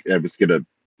strike. It was gonna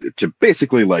to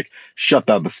basically like shut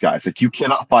down the skies. Like, you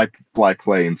cannot fly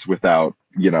planes without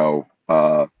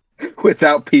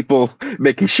without people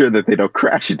making sure that they don't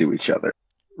crash into each other.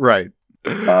 Right.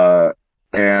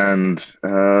 And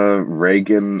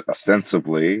Reagan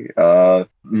ostensibly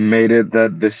made it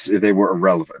that they were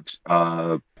irrelevant.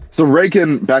 So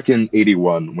Reagan, back in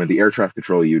 81, when the Air Traffic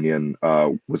Control Union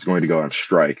was going to go on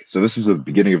strike, so this was the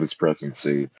beginning of his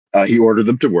presidency, he ordered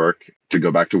them to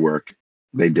go back to work.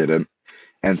 They didn't.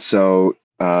 And so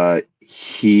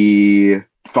he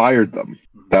fired them.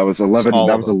 That was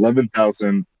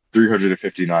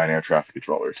 11,359 air traffic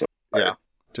controllers. So yeah,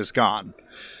 just gone.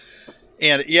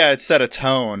 And yeah, it set a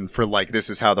tone for like, this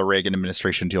is how the Reagan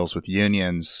administration deals with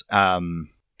unions. And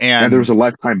there was a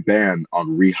lifetime ban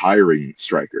on rehiring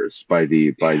strikers by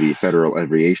the Federal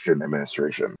Aviation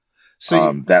Administration.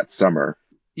 So that summer.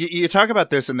 You talk about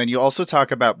this, and then you also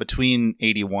talk about between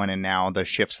 81 and now the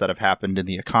shifts that have happened in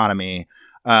the economy.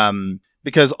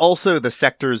 Because also the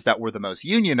sectors that were the most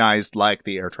unionized, like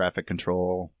the air traffic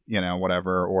control,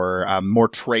 whatever, or more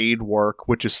trade work,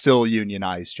 which is still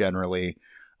unionized generally,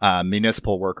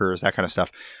 municipal workers, that kind of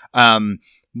stuff.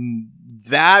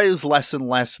 That is less and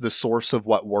less the source of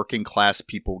what working class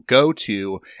people go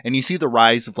to. And you see the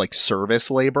rise of like service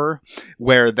labor,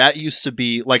 where that used to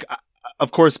be like,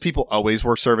 of course, people always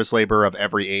work service labor of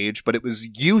every age, but it was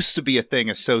used to be a thing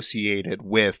associated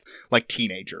with like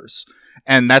teenagers.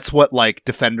 And that's what like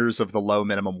defenders of the low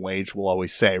minimum wage will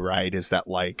always say, right? Is that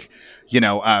like,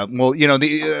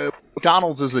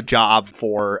 McDonald's is a job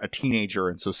for a teenager,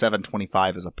 and so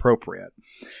 $7.25 is appropriate.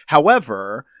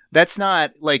 However, that's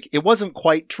not like, it wasn't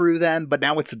quite true then, but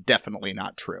now it's definitely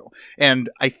not true. And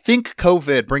I think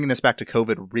bringing this back to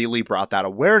COVID, really brought that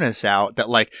awareness out that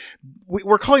like,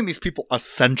 we're calling these people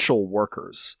essential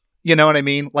workers. You know what I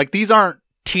mean? Like, these aren't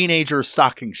teenagers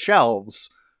stocking shelves.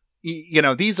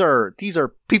 These are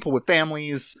people with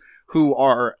families who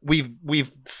are,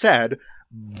 we've said,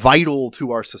 vital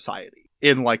to our society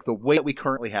in like the way that we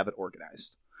currently have it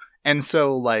organized. And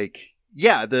so like,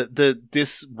 yeah,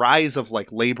 this rise of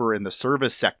like labor in the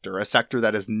service sector, a sector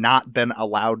that has not been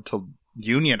allowed to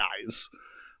unionize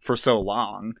for so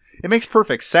long, it makes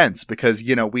perfect sense because,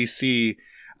 we see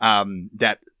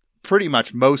that pretty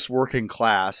much most working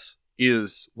class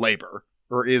is labor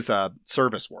or is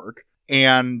service work,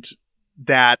 and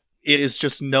that it is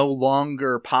just no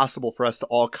longer possible for us to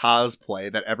all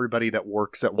cosplay that everybody that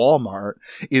works at Walmart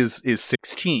is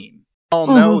 16. All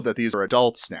know that these are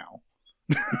adults now,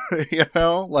 you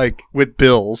know, like with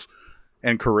bills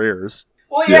and careers.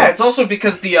 Well, yeah, it's also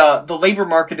because the labor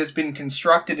market has been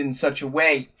constructed in such a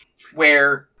way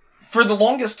where, for the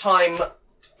longest time,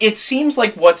 it seems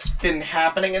like what's been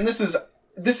happening, and this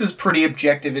is pretty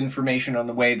objective information on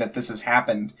the way that this has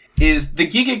happened, is the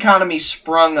gig economy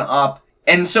sprung up,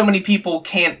 and so many people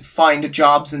can't find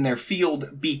jobs in their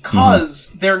field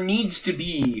because there needs to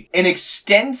be an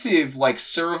extensive, like,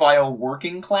 servile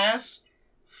working class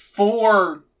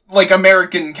for, like,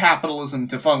 American capitalism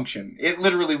to function. It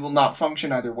literally will not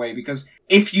function either way, because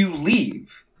if you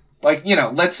leave, like, you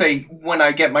know, let's say when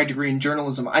I get my degree in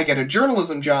journalism, I get a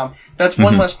journalism job, that's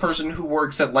one less person who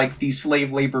works at, like, the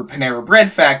slave labor Panera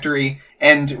Bread factory,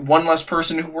 and one less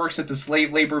person who works at the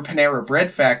slave labor Panera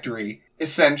Bread factory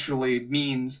essentially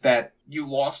means that you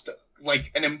lost,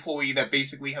 like, an employee that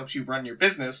basically helps you run your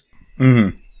business.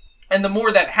 And the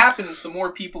more that happens, the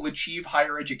more people achieve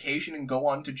higher education and go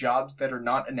on to jobs that are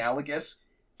not analogous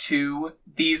to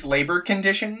these labor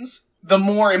conditions. The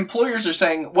more employers are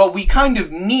saying, well, we kind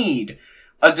of need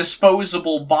a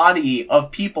disposable body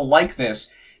of people like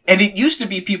this. And it used to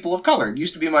be people of color. It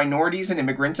used to be minorities and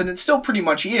immigrants, and it still pretty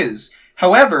much is.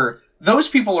 However, those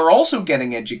people are also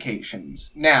getting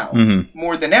educations now,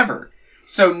 more than ever.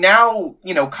 So now,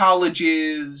 you know,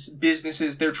 colleges,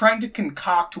 businesses, they're trying to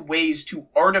concoct ways to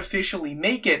artificially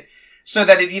make it so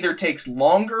that it either takes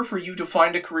longer for you to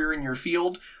find a career in your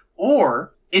field,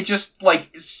 or it just,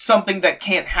 like, is something that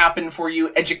can't happen for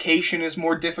you. Education is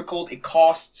more difficult. It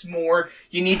costs more.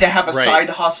 You need to have a side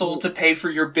hustle to pay for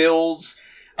your bills,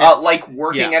 like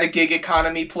working at a gig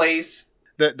economy place.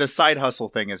 The side hustle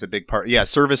thing is a big part. Yeah,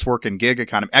 service work and gig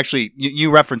economy. Actually,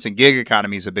 you referencing gig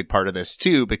economy is a big part of this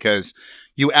too, because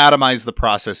you atomize the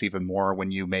process even more when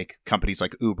you make companies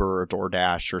like Uber or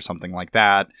DoorDash or something like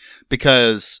that.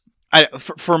 Because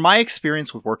for my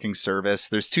experience with working service,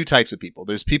 there's two types of people.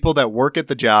 There's people that work at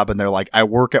the job and they're like, I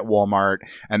work at Walmart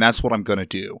and that's what I'm going to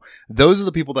do. Those are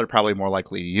the people that are probably more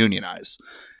likely to unionize.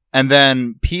 And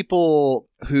then people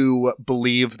who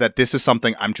believe that this is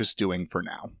something I'm just doing for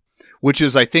now, which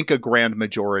is, I think, a grand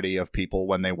majority of people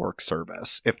when they work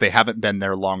service, if they haven't been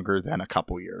there longer than a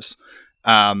couple years.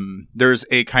 There's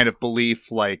a kind of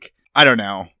belief, like, I don't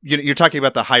know, you're talking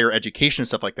about the higher education and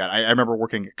stuff like that. I remember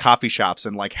working at coffee shops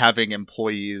and, like, having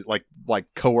employees, like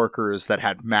coworkers that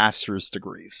had master's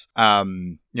degrees,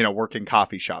 working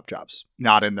coffee shop jobs,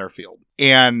 not in their field.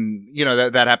 And, you know,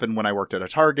 that happened when I worked at a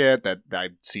Target, that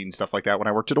I've seen stuff like that when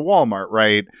I worked at a Walmart,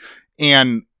 right?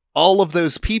 And all of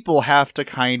those people have to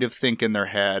kind of think in their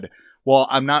head, well,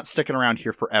 I'm not sticking around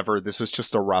here forever. This is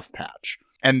just a rough patch.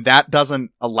 And that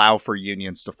doesn't allow for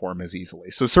unions to form as easily.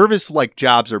 So service like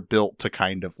jobs are built to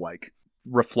kind of like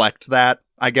reflect that,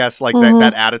 I guess, like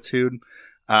that attitude.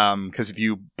 Because if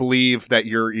you believe that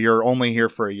you're only here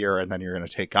for a year and then you're going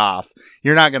to take off,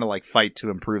 you're not going to like fight to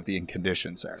improve the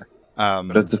conditions there.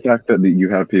 But it's the fact that you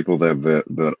have people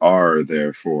that are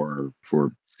there for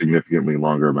significantly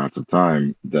longer amounts of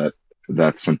time that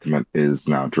sentiment is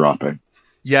now dropping.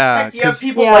 Yeah, you have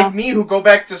people like me who go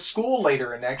back to school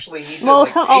later and actually need to. Well,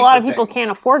 like, pay a lot of for people things. can't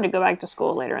afford to go back to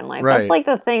school later in life. Right. That's like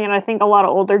the thing, and I think a lot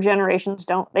of older generations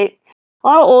don't. A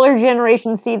lot of older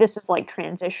generations see this as like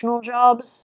transitional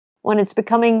jobs, when it's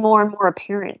becoming more and more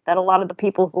apparent that a lot of the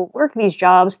people who work these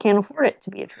jobs can't afford it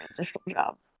to be a transitional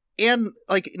job. And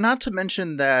like, not to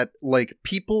mention that, like,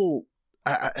 people.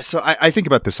 So I think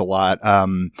about this a lot.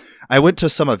 I went to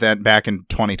some event back in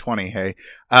 2020. Hey,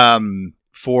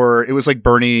 it was like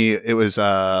Bernie. It was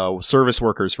service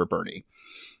workers for Bernie.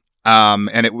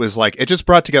 And it was like, it just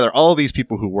brought together all these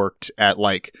people who worked at,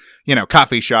 like, you know,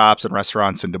 coffee shops and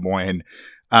restaurants in Des Moines.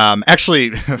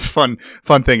 Actually, fun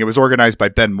thing. It was organized by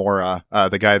Ben Mora,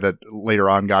 the guy that later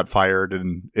on got fired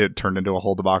and it turned into a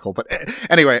whole debacle. But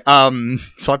anyway,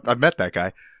 so I've met that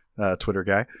guy, Twitter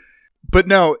guy. But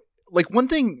no, like, one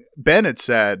thing Ben had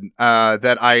said,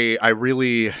 that I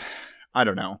really, I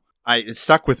don't know, it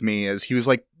stuck with me, is he was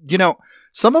like, you know,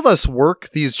 some of us work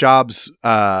these jobs,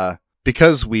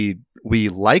 because we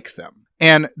like them.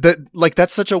 And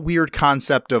that's such a weird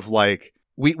concept of, like,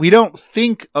 we don't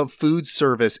think of food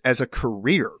service as a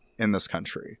career in this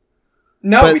country.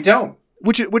 No, we don't.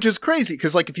 Which is crazy,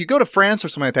 because, like, if you go to France or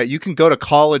something like that, you can go to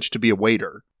college to be a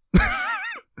waiter.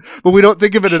 But we don't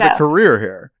think of it as a career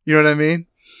here. You know what I mean?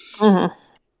 Mm-hmm.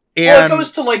 And well, it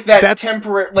goes to, like, that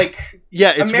temporary, like...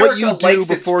 Yeah, it's America what you do likes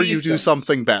its before you do fiefdoms.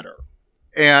 something better.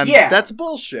 And Yeah. that's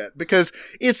bullshit because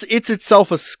it's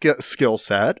itself a skill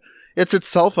set. It's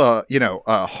itself a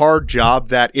hard job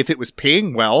that if it was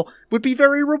paying well would be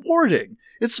very rewarding.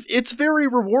 It's very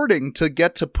rewarding to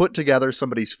get to put together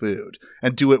somebody's food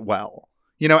and do it well.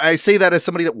 I say that as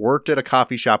somebody that worked at a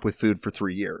coffee shop with food for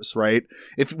 3 years, right?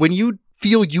 When you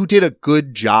feel you did a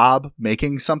good job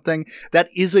making something, that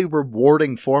is a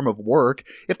rewarding form of work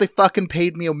if they fucking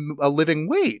paid me a living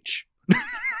wage.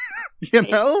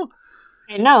 No,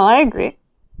 I agree.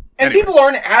 And Anyway, people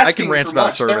aren't I asking can rant for about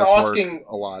much. They're service asking work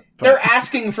a lot. but- They're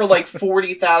asking for like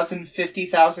 $40,000,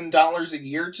 $50,000 a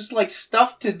year, just like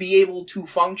stuff to be able to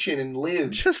function and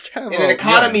live just have in an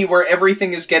economy where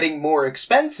everything is getting more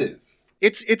expensive.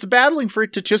 It's battling for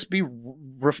it to just be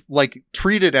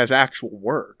treated as actual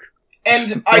work.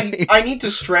 And I need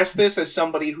to stress this as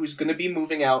somebody who's going to be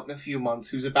moving out in a few months,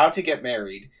 who's about to get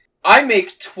married. I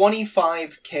make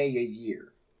 $25K a year.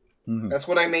 Mhm. That's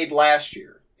what I made last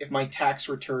year, if my tax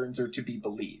returns are to be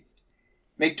believed.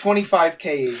 Make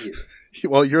 $25K a year.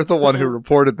 Well, you're the one who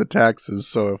reported the taxes,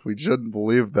 so if we shouldn't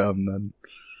believe them, then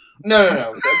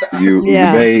No. You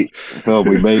may, Phil,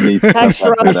 we may need to cut Tax that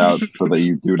fraud. bit out so that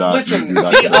you do not. Listen, you do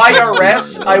not the get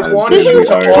IRS, I And want then you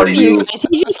to are audit you-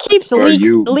 He just keeps Are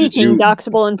you- did leaking you-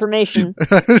 doxable information.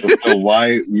 Phil,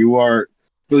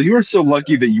 Phil, you are so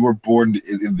lucky that you were born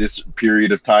in this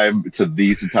period of time to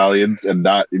these Italians and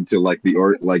not into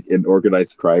an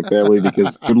organized crime family,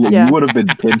 because Yeah. you would have been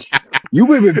pinched. You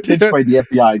would have been pinched by the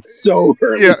FBI so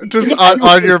early. yeah, just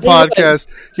on your podcast,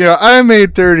 I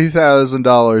made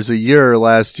 $30,000 a year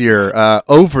last year,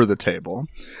 over the table,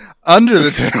 under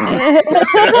the table.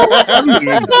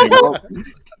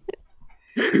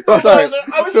 Sorry,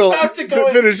 I was Phil, about to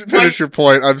go. finish your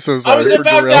point. I'm so sorry. I was for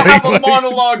about to derailing. have a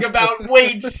monologue about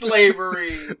wage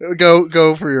slavery.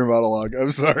 Go for your monologue. I'm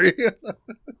sorry.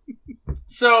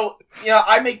 So,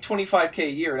 I make $25K a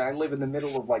year, and I live in the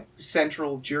middle of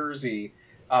central Jersey.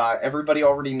 Everybody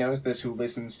already knows this who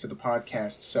listens to the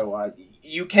podcast. So,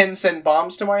 you can send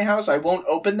bombs to my house. I won't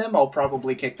open them. I'll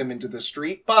probably kick them into the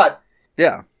street. But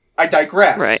Yeah. I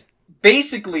digress. Right.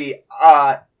 Basically,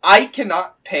 I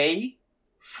cannot pay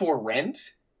for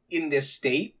rent in this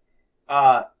state.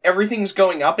 Everything's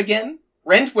going up again.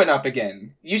 Rent went up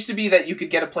again. Used to be that you could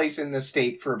get a place in this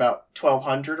state for about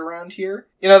 $1,200 around here.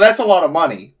 That's a lot of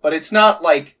money, but it's not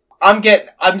like I'm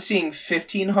seeing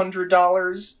 $1,500,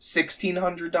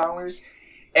 $1,600,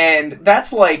 and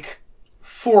that's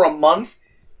for a month,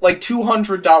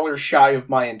 $200 shy of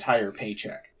my entire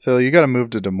paycheck. Phil, you got to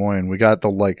move to Des Moines. We got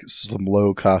the some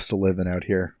low cost of living out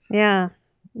here. Yeah.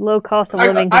 Low cost of I-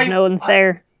 living because I- no one's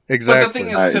there. Exactly. But the thing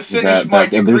is, to finish my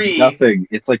and there's degree, nothing.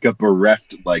 It's like a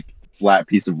bereft, flat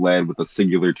piece of land with a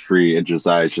singular tree, and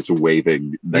Josiah's just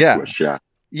waving next Yeah. to a shack.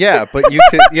 Yeah, but you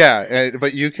could.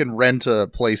 But you can rent a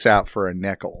place out for a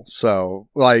nickel. So,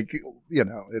 it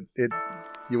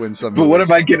you win some. But you what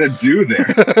lose am I some. gonna do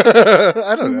there?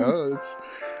 I don't know.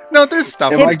 There's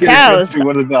stuff. Am I like gonna cows. go to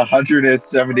one of the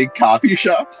 170 coffee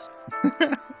shops?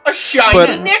 a shiny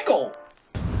But- nickel.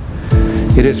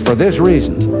 It is for this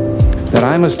reason that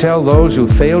I must tell those who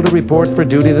fail to report for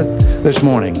duty this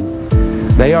morning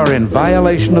they are in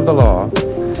violation of the law,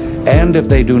 and if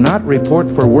they do not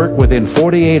report for work within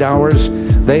 48 hours,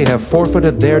 they have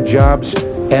forfeited their jobs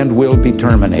and will be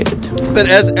terminated. But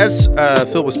as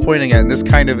Phil was pointing at, and this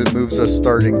kind of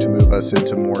starting to move us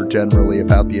into more generally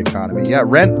about the economy. Yeah,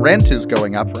 rent is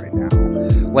going up right now.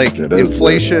 It is.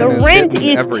 Inflation The is rent hitting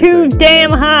is everything. too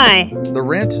damn high. The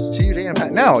rent is too damn high.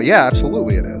 No, yeah,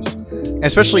 absolutely it is.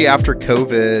 Especially after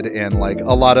COVID and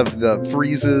a lot of the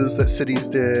freezes that cities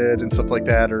did and stuff like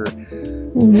that are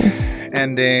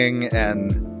ending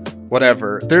and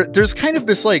whatever. There's kind of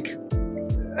this we're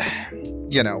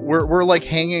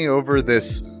hanging over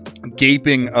this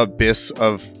gaping abyss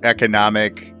of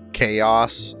economic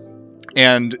chaos,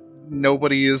 and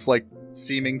nobody is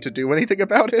seeming to do anything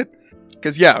about it.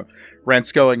 Because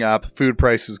rent's going up, food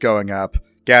prices going up,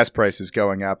 gas prices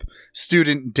going up,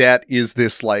 student debt is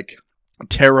this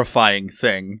terrifying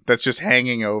thing that's just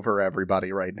hanging over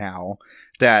everybody right now,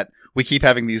 that we keep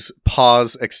having these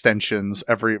pause extensions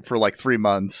for 3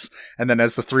 months, and then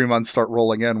as the 3 months start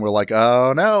rolling in, we're like,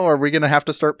 oh no, are we gonna have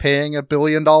to start paying $1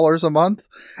 billion a month?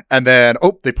 And then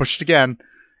they pushed it again,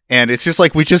 and it's just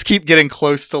we just keep getting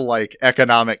close to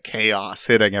economic chaos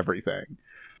hitting everything.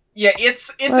 Yeah,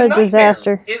 it's What a a nightmare.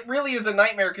 disaster. It really is a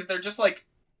nightmare because they're just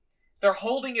they're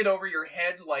holding it over your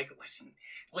heads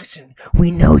listen,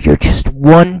 we know you're just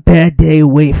one bad day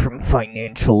away from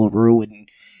financial ruin.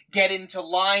 Get into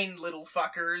line, little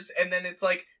fuckers, and then it's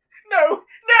no, is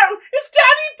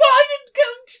Daddy Biden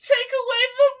going to take away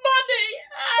the money?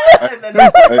 And then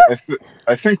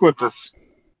I think what this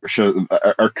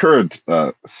our current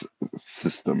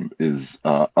system is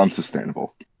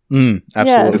unsustainable.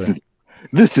 Absolutely.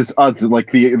 This is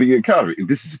like the economy.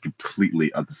 This is a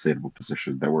completely unsustainable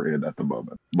position that we're in at the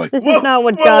moment. Like, This is not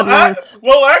what God wants.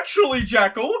 Well, actually,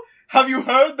 Jackal, have you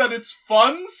heard that it's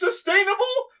fun sustainable?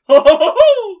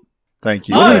 Thank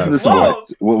you. what is Jeff. this?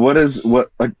 Wow.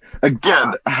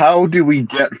 Again? How do we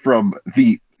get from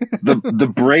the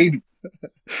brain?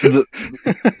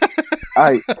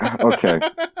 Okay.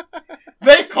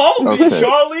 They call me Okay.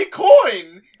 Charlie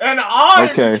Coin, and I'm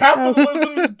Okay.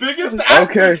 capitalism's biggest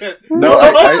advocate. No,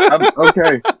 I'm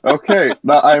okay. Okay.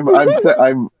 No,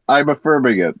 I'm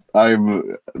affirming it.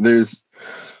 Okay.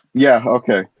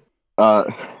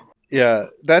 Yeah,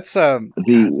 that's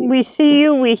We see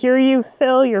you, we hear you,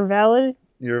 Phil. You're valid.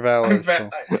 you're valid. Phil.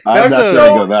 I'm That's not a-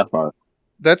 gonna go that far.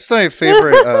 That's my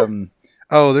favorite.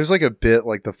 There's like a bit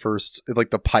like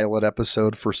the pilot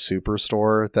episode for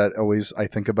Superstore that always I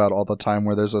think about all the time,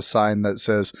 where there's a sign that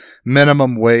says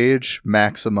minimum wage,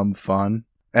 maximum fun,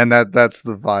 and that's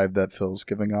the vibe that Phil's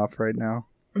giving off right now.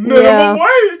 Minimum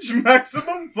wage,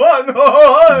 maximum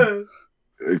fun.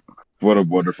 What a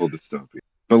wonderful dystopia.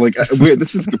 But like,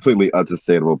 this is a completely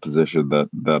unsustainable position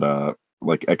that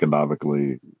like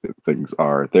economically things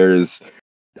are.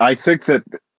 I think that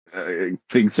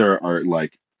things are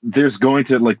like, there's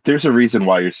a reason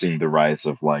why you're seeing the rise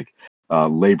of like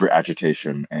labor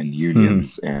agitation and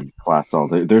unions and class all.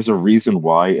 There's a reason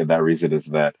why, and that reason is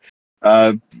that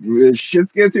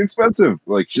shit's getting too expensive.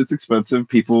 Like, shit's expensive.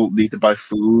 People need to buy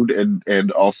food,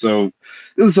 and also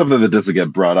this is something that doesn't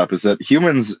get brought up, is that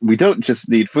humans, we don't just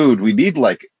need food. We need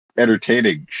like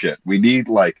entertaining shit. We need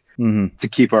like to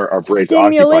keep our brains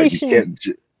occupied.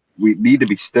 We need to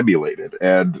be stimulated,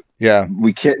 and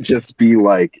we can't just be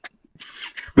like.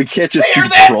 We can't just Hear be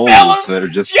that, trolls fellas? that are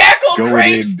just Jackal going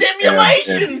craves in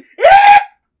stimulation.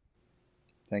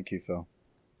 Thank you, Phil.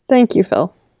 Thank you,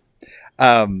 Phil.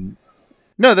 No,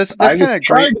 that's I kind was of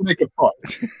trying great. to make a point.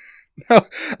 No,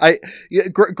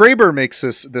 Graeber makes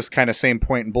this kind of same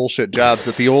point in Bullshit Jobs,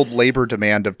 that the old labor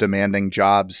demand of demanding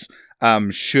jobs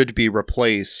should be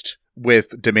replaced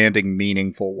with demanding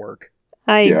meaningful work.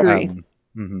 I agree.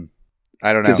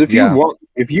 I don't know. Because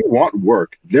if you want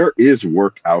work, there is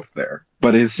work out there,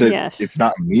 but it's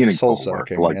not meaningful Soul work.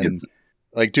 sucking Like, and it's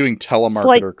like doing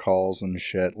telemarketer calls and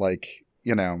shit. Like,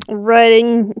 you know,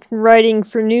 Writing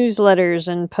for newsletters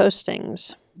and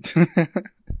postings.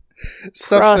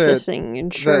 stuff Processing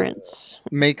insurance.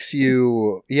 that makes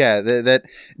you that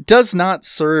does not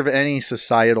serve any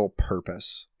societal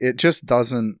purpose. It just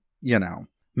doesn't,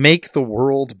 make the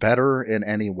world better in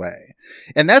any way.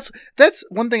 And that's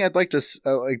one thing I'd like to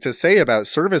say about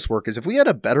service work, is if we had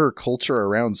a better culture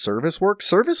around service work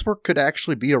could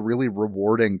actually be a really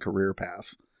rewarding career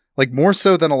path, like more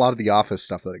so than a lot of the office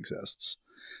stuff that exists.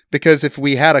 Because if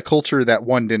we had a culture that,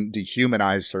 one, didn't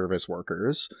dehumanize service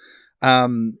workers,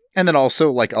 and then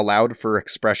also like allowed for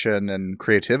expression and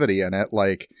creativity in it,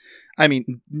 like, I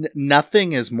mean,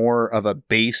 nothing is more of a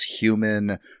base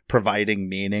human providing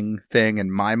meaning thing in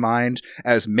my mind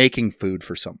as making food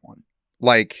for someone.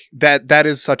 Like that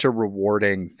is such a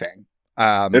rewarding thing.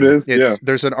 It is.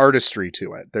 There's an artistry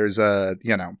to it. There's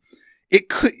it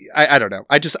could, I don't know.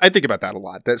 I think about that a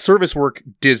lot, that service work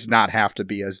does not have to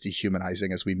be as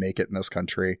dehumanizing as we make it in this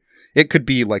country. It could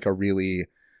be like a really,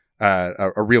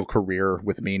 a real career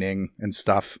with meaning and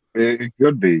stuff. It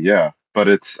could be, yeah. But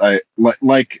I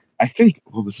think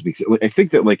what was the big? I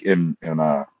think that like in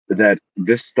that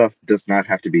this stuff does not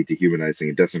have to be dehumanizing.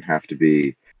 It doesn't have to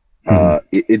be.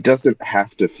 It doesn't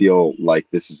have to feel like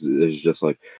this is just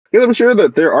like. Because I'm sure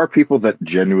that there are people that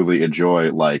genuinely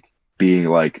enjoy like being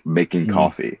like making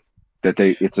coffee. That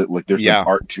there's an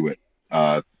art to it.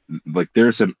 Like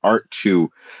there's an art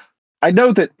to. I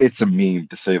know that it's a meme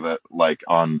to say that like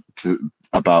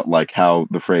about like how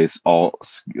the phrase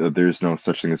there's no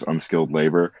such thing as unskilled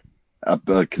labor.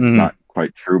 It's not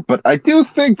quite true, but I do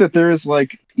think that there is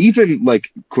like, even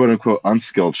like quote unquote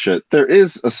unskilled shit, there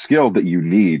is a skill that you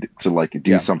need to like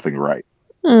do something right.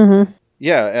 Mm-hmm.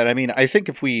 Yeah, and I mean, I think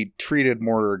if we treated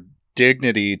more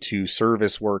dignity to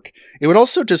service work, it would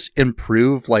also just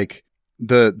improve like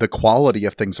the quality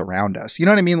of things around us. You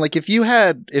know what I mean? Like if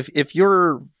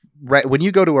you're when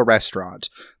you go to a restaurant,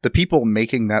 the people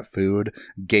making that food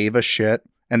gave a shit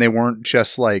and they weren't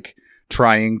just like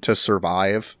trying to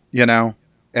survive, and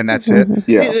that's it.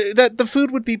 Yeah. That the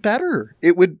food would be better.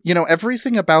 It would,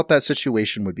 everything about that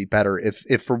situation would be better if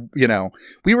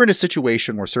we were in a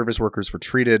situation where service workers were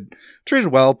treated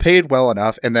well, paid well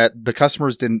enough, and that the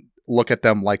customers didn't look at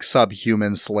them like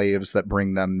subhuman slaves that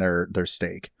bring them their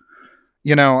steak.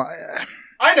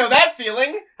 I know that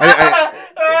feeling.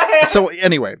 So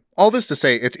anyway, all this to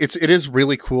say, it is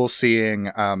really cool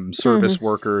seeing service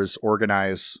workers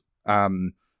organize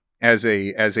as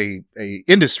a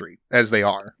industry as they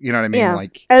are. You know what I mean? Yeah.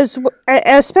 Like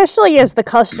Especially as the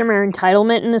customer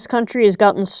entitlement in this country has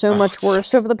gotten so much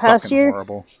worse over the past fucking year.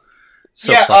 horrible.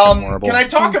 So fucking horrible. Can I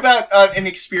talk about an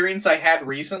experience I had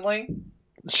recently?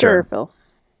 Sure, Phil.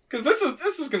 Because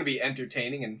this is going to be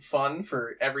entertaining and fun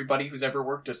for everybody who's ever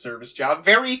worked a service job.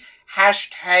 Very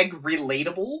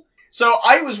 #relatable. So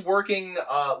I was working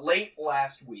late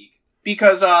last week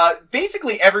because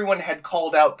basically everyone had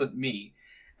called out but me.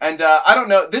 And I don't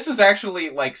know, this is actually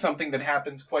like something that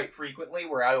happens quite frequently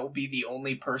where I will be the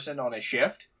only person on a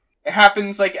shift. It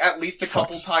happens like at least a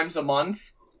couple times a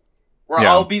month where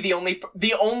I'll be the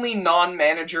only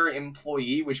non-manager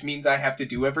employee, which means I have to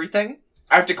do everything.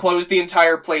 I have to close the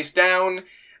entire place down.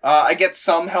 I get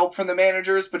some help from the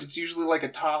managers, but it's usually like a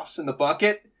toss in the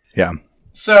bucket. Yeah.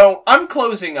 So I'm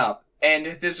closing up, and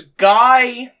this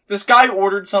guy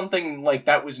ordered something like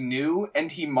that was new, and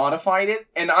he modified it,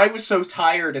 and I was so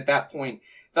tired at that point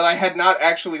that I had not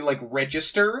actually like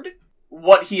registered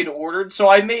what he had ordered, so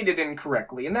I made it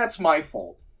incorrectly, and that's my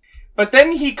fault. But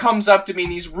then he comes up to me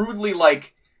and he's rudely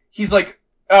like,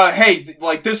 hey,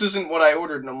 like, this isn't what I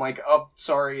ordered. And I'm like, oh,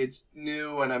 sorry, it's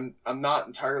new, and I'm not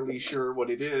entirely sure what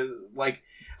it is. Like,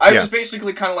 I was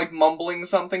basically kind of, like, mumbling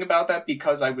something about that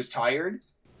because I was tired.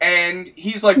 And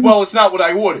he's like, well, it's not what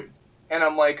I ordered. And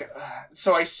I'm like,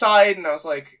 so I sighed, and I was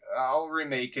like, I'll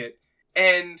remake it.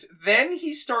 And then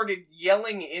he started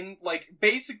yelling in, like,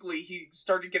 basically, he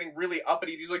started getting really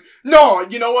uppity. He's like, no,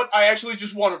 you know what? I actually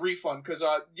just want a refund, because,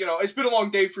 it's been a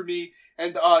long day for me,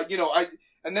 and,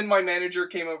 And then my manager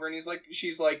came over and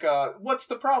she's like, what's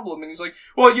the problem? And he's like,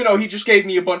 well, he just gave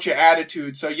me a bunch of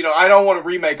attitude. So, I don't want a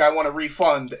remake. I want a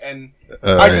refund. And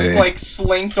I just like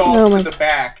slinked off to the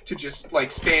back to just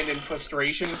like stand in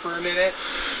frustration for a minute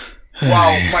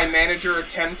while my manager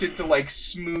attempted to like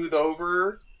smooth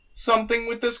over something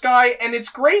with this guy. And it's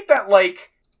great that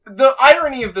like the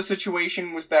irony of the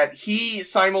situation was that he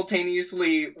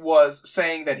simultaneously was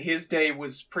saying that his day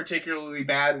was particularly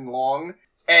bad and long,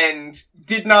 and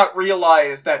did not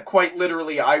realize that quite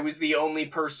literally I was the only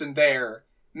person there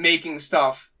making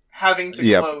stuff, having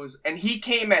to close. And he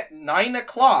came at 9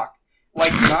 o'clock,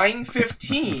 like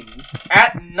 9:15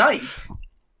 at night,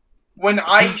 when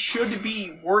I should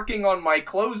be working on my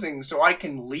closing so I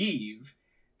can leave,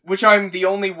 which I'm the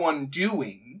only one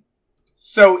doing.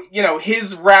 So,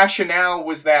 his rationale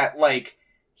was that, like,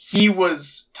 he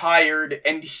was tired,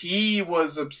 and he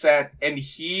was upset, and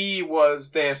he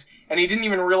was this, and he didn't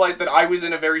even realize that I was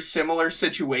in a very similar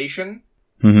situation.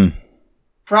 Mm-hmm.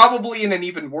 Probably in an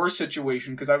even worse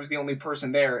situation, because I was the only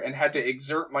person there, and had to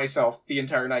exert myself the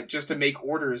entire night just to make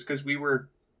orders, because we were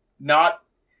not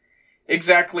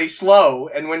exactly slow,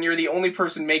 and when you're the only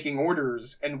person making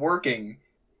orders and working,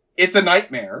 it's a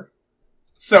nightmare.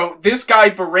 So this guy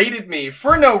berated me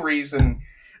for no reason,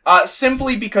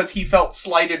 simply because he felt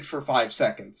slighted for 5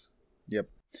 seconds. Yep.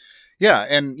 Yeah,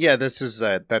 and this is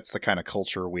that's the kind of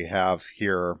culture we have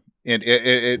here. And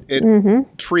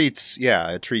it treats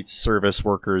service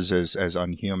workers as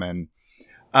unhuman.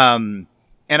 And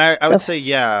I would say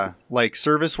like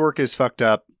service work is fucked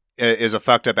up, is a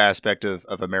fucked up aspect of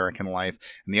American life.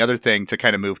 And the other thing, to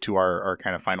kind of move to our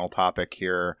kind of final topic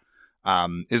here,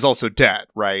 is also debt,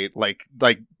 right? Like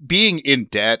being in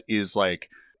debt is like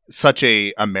such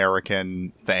a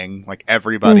American thing. Like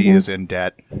everybody is in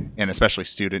debt, and especially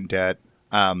student debt.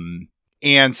 And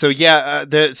so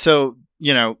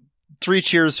 3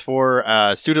 cheers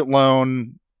for student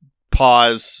loan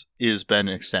pause has been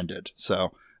extended.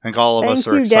 So I think all of us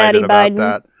are excited about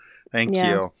that. Thank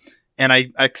you. And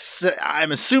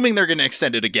I'm assuming they're going to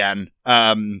extend it again,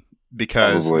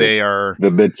 because Probably. they are The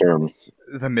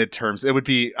midterms. It would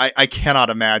be, I cannot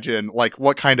imagine like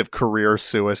what kind of career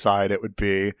suicide it would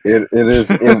be. It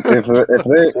is if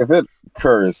it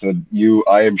occurs, then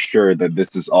I am sure that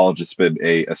this has all just been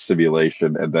a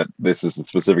simulation, and that this is a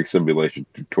specific simulation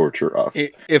to torture us.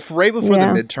 If right before the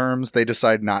midterms they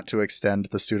decide not to extend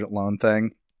the student loan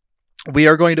thing, we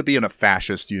are going to be in a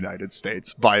fascist United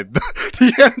States by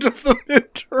the end of the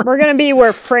midterm. We're going to be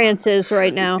where France is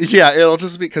right now. Yeah, it'll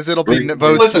just be because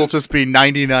votes will just be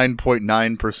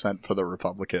 99.9% for the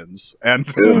Republicans. And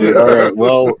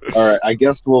all right. I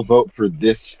guess we'll vote for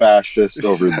this fascist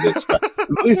over this fascist.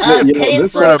 At least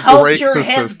Cancel culture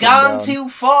has gone too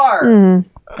far.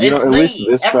 It's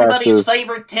me, everybody's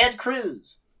favorite Ted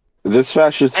Cruz. This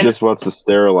fascist just wants to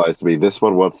sterilize me. This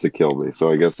one wants to kill me.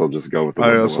 So I guess I'll just go with the one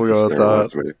that wants to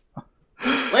sterilize me.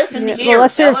 Listen The here,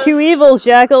 lesser of fellas. two evils,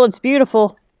 Jackal. It's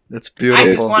beautiful. It's beautiful. I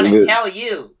just want to tell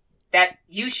you that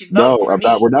you should vote No, for I'm me.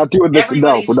 not. We're not doing this.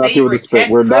 Everybody's No, we're not doing favorite this bit.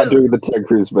 Ted We're not doing the Cruz. Ted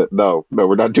Cruz bit. No,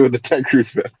 we're not doing the Ted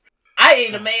Cruz bit. I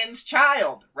ate a man's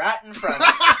child right in front of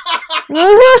me.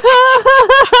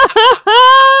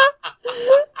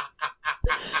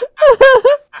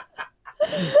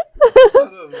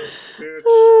 Son of a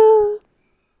bitch.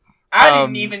 I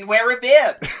didn't even wear a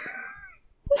bib.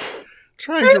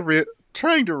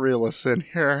 Trying to reel us in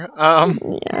here.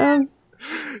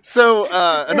 So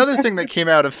another thing that came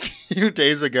out a few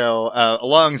days ago,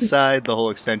 alongside the whole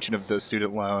extension of the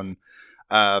student loan,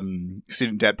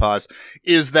 student debt pause,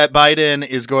 is that Biden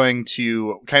is going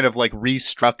to kind of like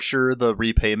restructure the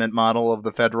repayment model of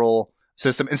the federal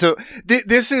system. And so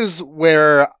this is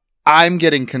where I'm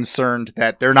getting concerned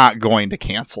that they're not going to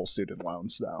cancel student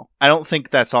loans, though. I don't think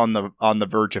that's on the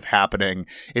verge of happening.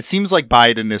 It seems like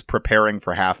Biden is preparing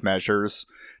for half measures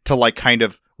to like kind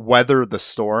of weather the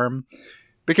storm.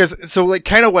 Because so like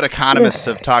kind of what economists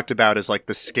have talked about is like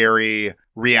the scary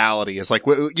reality is like,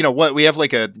 you know, what we have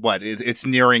like it's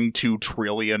nearing $2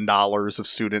 trillion of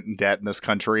student debt in this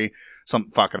country.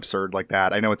 Some fucking absurd like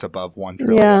that. I know it's above $1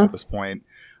 trillion at this point.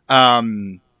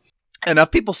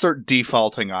 Enough people start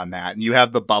defaulting on that, and you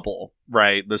have the bubble,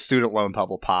 right? The student loan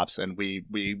bubble pops, and we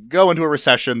go into a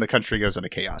recession. The country goes into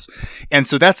chaos, and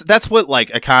so that's what like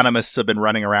economists have been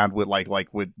running around with like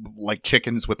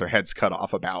chickens with their heads cut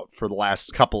off about for the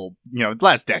last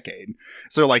last decade.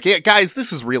 So they're like, yeah, guys,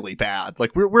 this is really bad.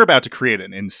 Like we're about to create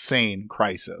an insane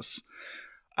crisis,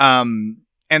 and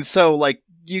so like.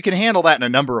 You can handle that in a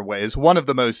number of ways. One of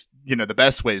the most, the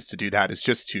best ways to do that is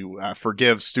just to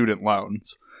forgive student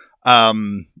loans,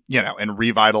 and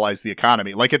revitalize the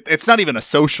economy. Like it's not even a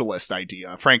socialist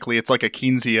idea. Frankly, it's like a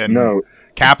Keynesian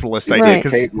capitalist idea.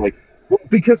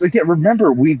 Because again,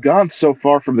 remember, we've gone so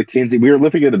far from the Keynesian. We are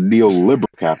living in a neoliberal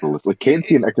capitalist. Like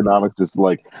Keynesian economics is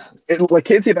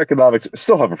Keynesian economics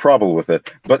still have a problem with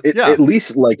it, but it at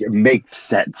least like it makes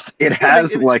sense. It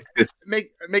has this.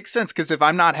 It makes sense because if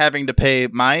I'm not having to pay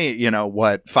my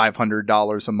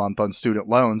 $500 a month on student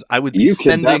loans, I would be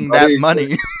spending that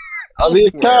money on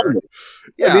the economy.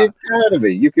 Yeah, the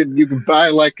economy. You can buy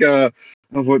like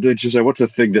what's the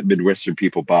thing that Midwestern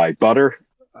people buy? Butter.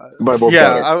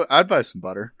 Butter. I'd buy some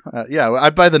butter.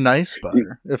 I'd buy the nice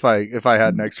butter if I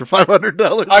had an extra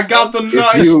 $500. I got the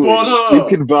nice butter. You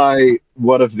can buy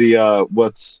one of the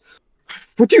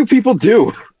what do people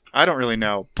do? I don't really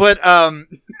know, but but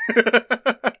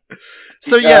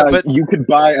you could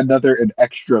buy an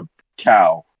extra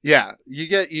cow. Yeah, you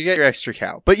get your extra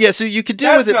cow, but so you could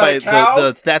deal with it by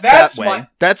that way.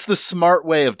 That's the smart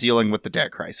way of dealing with the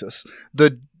debt crisis.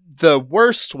 The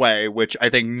worst way, which I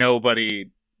think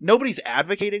nobody's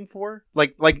advocating for,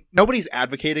 like nobody's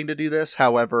advocating to do this.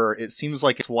 However, it seems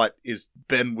like it's what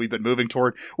we've been moving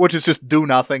toward, which is just do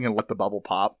nothing and let the bubble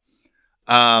pop,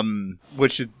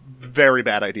 which is a very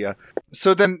bad idea.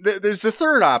 So then there's the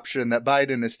third option that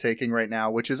Biden is taking right now,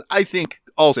 which is, I think,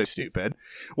 also stupid,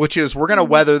 which is we're going to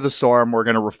weather the storm. We're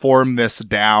going to reform this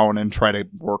down and try to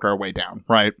work our way down.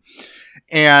 Right.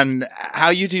 And how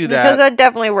you do that. Because that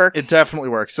definitely works. It definitely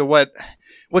works. So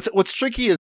what's tricky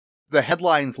is the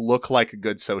headlines look like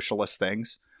good socialist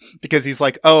things because he's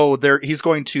like, he's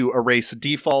going to erase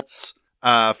defaults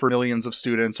for millions of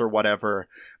students or whatever.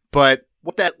 But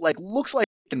what that looks like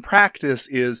in practice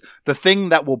is the thing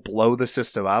that will blow the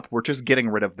system up. We're just getting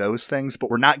rid of those things, but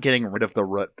we're not getting rid of the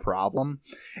root problem.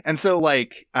 And so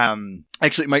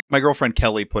actually my girlfriend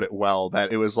Kelly put it well,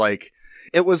 that it was like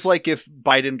if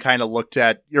Biden kind of looked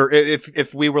at, or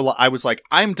if we were, I was like,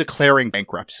 I'm declaring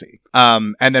bankruptcy.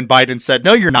 And then Biden said,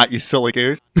 no, you're not, you silly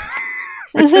goose.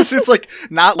 Because it's like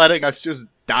not letting us just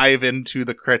dive into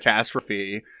the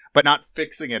catastrophe, but not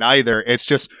fixing it either. It's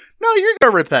just, no, you're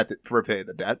going to repay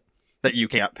the debt that you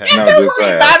can't pay. Yeah, don't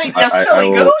worry about it, you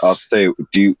silly goose. I'll say,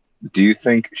 do you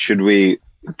think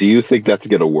that's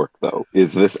going to work though?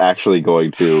 Is this actually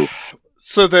going to?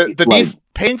 So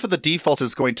paying for the defaults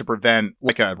is going to prevent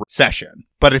like a recession,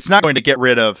 but it's not going to get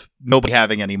rid of nobody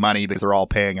having any money because they're all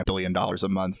paying $1 billion a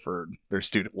month for their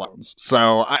student loans.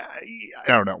 So I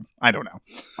don't know.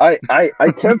 I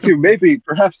tend to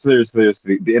perhaps there's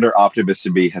the inner optimist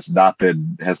in me has not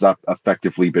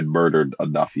effectively been murdered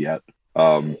enough yet.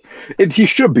 And he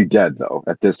should be dead though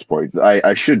at this point.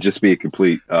 I should just be a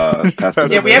complete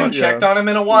pessimist. Yeah, we haven't checked on him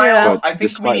in a while. I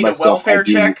think we need a welfare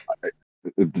check.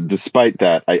 Despite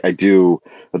that, I don't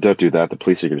do that. The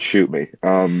police are going to shoot me.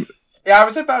 Yeah, I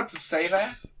was about to say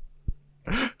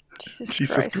that.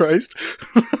 Jesus Christ.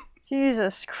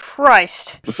 Jesus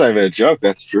Christ. That's not even a joke.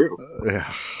 That's true.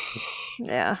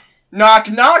 Yeah.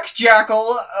 Knock, knock,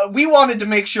 Jackal. We wanted to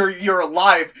make sure you're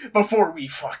alive before we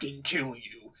fucking kill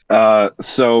you.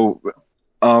 So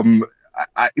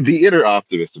The inner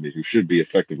optimist in me, who should be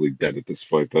effectively dead at this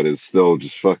point, but is still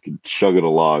just fucking chugging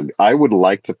along. I would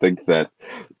like to think that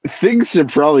things are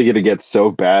probably going to get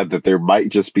so bad that there might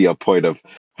just be a point of,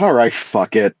 all right,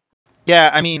 fuck it.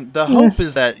 Yeah, I mean, the hope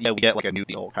is that we get like a New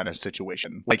Deal kind of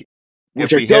situation. Like,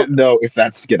 Which I don't know if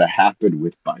that's going to happen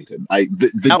with Biden.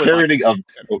 The parroting of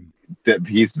that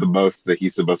he's the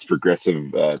most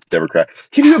progressive Democrat.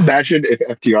 Can you imagine if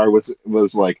FDR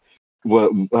was like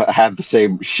had the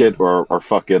same shit or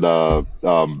fucking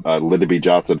Lyndon B.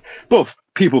 Johnson, both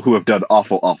people who have done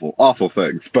awful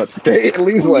things, but they at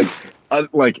least were all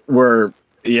right.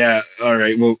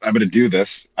 Well, I'm gonna do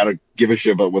this. I don't give a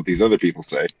shit about what these other people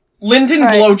say. Lyndon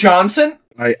Blow Johnson.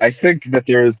 I think that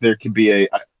there could be a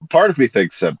part of me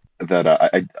thinks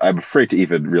that I'm afraid to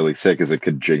even really say because it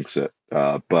could jinx it.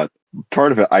 But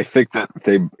part of it, I think that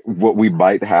what we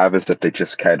might have is that they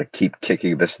just kind of keep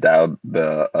kicking this down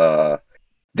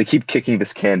they keep kicking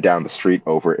this can down the street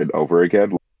over and over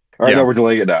again. All right, now we're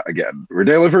delaying it again. We're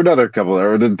delaying for another couple.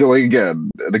 We're delaying again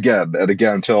and again and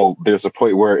again until there's a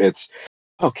point where it's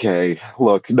okay.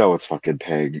 Look, no one's fucking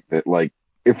paying it. Like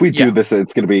if we do this,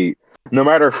 it's going to be. No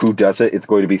matter who does it, it's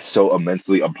going to be so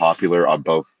immensely unpopular on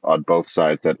both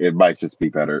sides that it might just be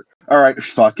better. All right,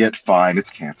 fuck it, fine, it's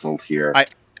canceled here.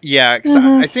 Because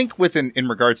I think in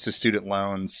regards to student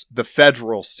loans, the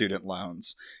federal student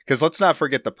loans, because let's not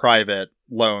forget the private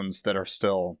loans that are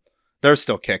still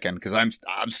kicking. Because I'm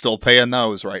still paying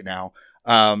those right now.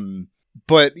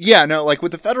 But yeah, no, like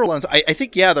with the federal loans, I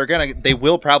think they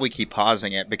will probably keep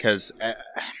pausing it because.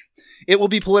 It will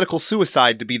be political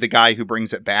suicide to be the guy who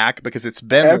brings it back because it's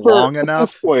been long enough. At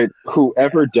this point,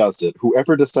 whoever does it,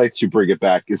 whoever decides to bring it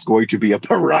back is going to be a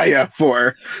pariah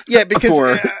for... Yeah, because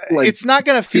it's not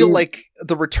going to feel like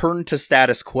the return to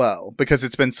status quo because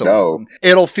it's been so long.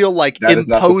 It'll feel like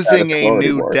imposing a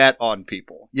new debt on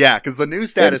people. Yeah, because the new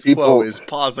status quo is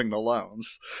pausing the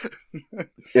loans.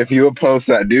 If you impose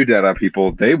that new debt on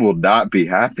people, they will not be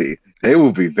happy. They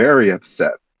will be very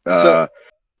upset.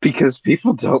 Because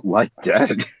people don't like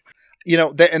debt.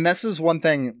 And this is one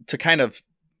thing to kind of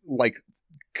like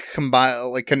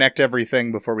combine, like connect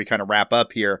everything before we kind of wrap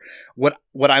up here. What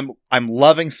I'm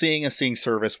loving seeing is seeing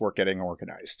service work getting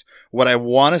organized. What I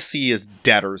want to see is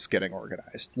debtors getting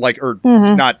organized,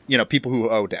 not people who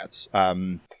owe debts. I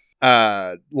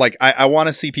want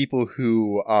to see people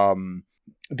who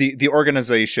the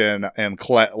organization and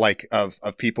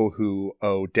of people who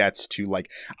owe debts to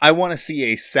I want to see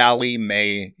a Sallie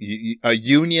Mae, a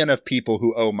union of people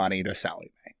who owe money to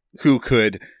Sallie Mae, who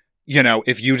could,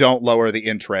 if you don't lower the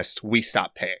interest, we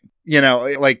stop paying.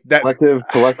 Like that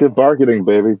collective bargaining,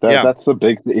 baby. That's the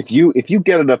big thing. If you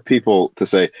get enough people to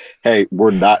say, hey, we're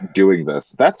not doing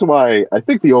this, that's why I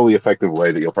think the only effective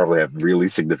way that you'll probably have really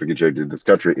significant change in this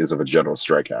country is if a general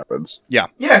strike happens. Yeah,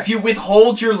 if you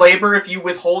withhold your labor, if you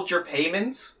withhold your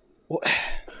payments. Well,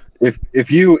 if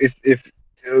let's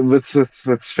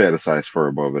fantasize for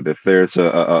a moment. If there's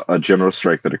a general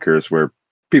strike that occurs where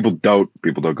people don't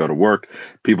go to work,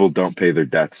 people don't pay their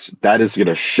debts, that is going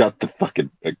to shut the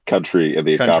fucking country and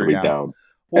the economy down.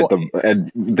 Well, and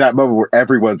that moment where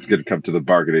everyone's going to come to the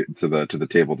bargaining to the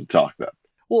table to talk then.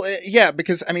 Well, yeah,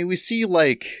 because I mean, we see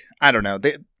I don't know,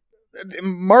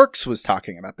 Marx was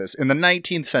talking about this in the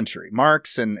 19th century.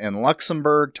 Marx and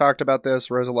Luxemburg talked about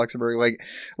this. Rosa Luxemburg,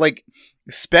 like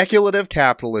speculative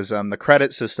capitalism, the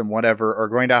credit system, whatever, are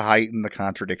going to heighten the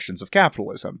contradictions of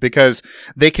capitalism because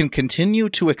they can continue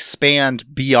to expand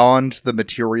beyond the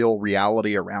material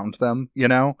reality around them,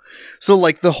 So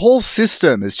the whole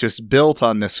system is just built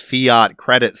on this fiat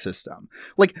credit system.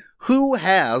 Who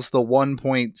has the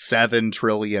 $1.7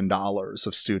 trillion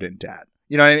of student debt?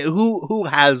 Who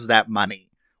has that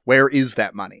money? Where is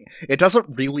that money? It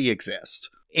doesn't really exist.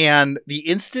 And the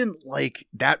instant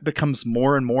that becomes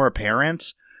more and more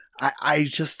apparent, I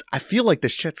feel like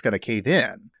this shit's gonna cave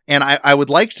in. And I would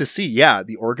like to see,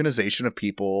 the organization of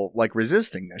people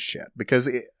resisting this shit because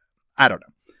I don't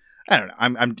know.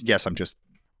 I'm just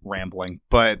rambling,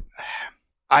 but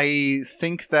I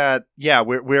think that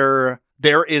we're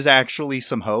there is actually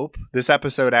some hope. This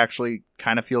episode actually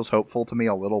kind of feels hopeful to me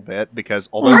a little bit because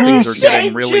although things are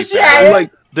getting really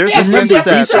bad, there's a sense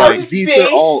that these are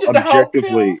all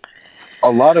objectively,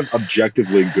 a lot of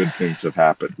objectively good things have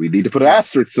happened. We need to put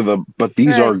asterisks to them, but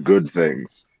these are good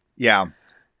things. Yeah.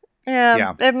 We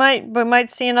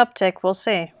might see an uptick. We'll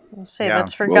see.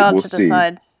 That's for God to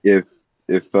decide.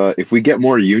 If we get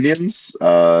more unions,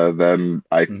 then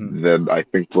I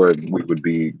think we would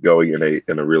be going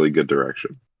in a really good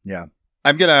direction. Yeah.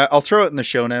 I'll throw it in the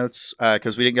show notes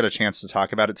because we didn't get a chance to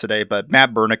talk about it today. But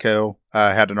Matt Bernico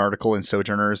had an article in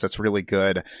Sojourners that's really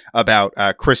good about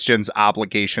Christians'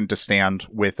 obligation to stand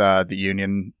with the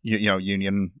union,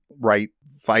 union right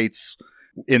fights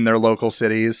in their local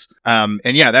cities. And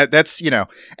yeah, that's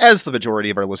as the majority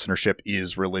of our listenership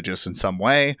is religious in some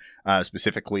way,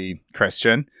 specifically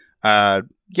Christian.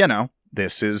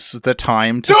 This is the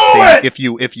time to stand. If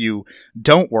you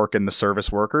don't work in the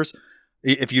service workers.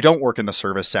 If you don't work in the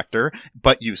service sector,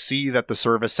 but you see that the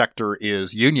service sector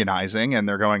is unionizing and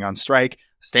they're going on strike,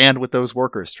 stand with those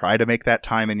workers. Try to make that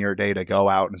time in your day to go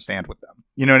out and stand with them.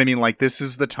 You know what I mean? Like, this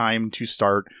is the time to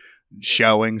start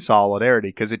showing solidarity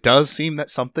because it does seem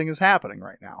that something is happening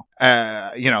right now.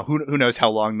 Who knows how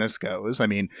long this goes? I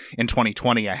mean, in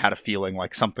 2020, I had a feeling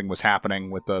like something was happening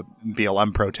with the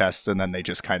BLM protests and then they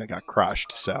just kind of got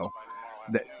crushed. So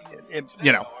it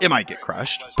might get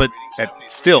crushed, but it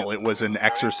was an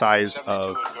exercise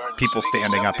of people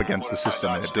standing up against the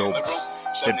system, and it builds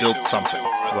something,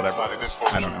 whatever it is.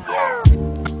 I don't know.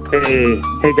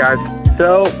 Hey guys.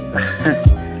 So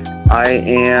I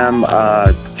am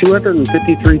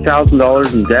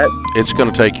 $253,000 in debt. It's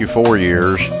going to take you 4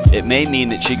 years. It may mean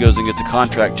that she goes and gets a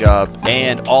contract job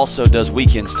and also does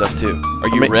weekend stuff too. Are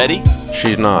you ready?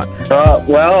 She's not.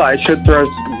 Well, I should throw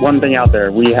one thing out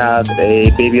there. We have a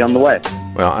baby on the way.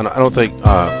 Well, I don't think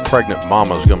pregnant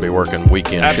mama's going to be working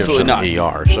weekend shifts in the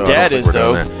ER. So Dad is,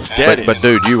 though. But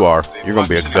dude, you are. You're going to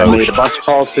be a ghost. I made a bunch of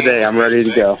calls today. I'm ready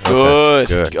to go.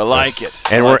 Good. I like it.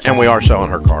 And we are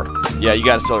selling her car. Yeah, you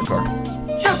got to sell her car.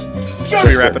 Should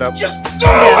we wrap it up?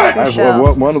 I have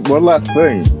one last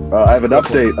thing. I have an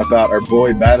update about our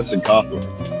boy Madison Cawthorn.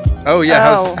 Oh yeah,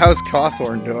 how's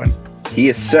Cawthorn doing? He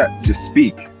is set to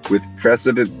speak with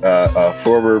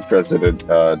former President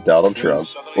Donald Trump,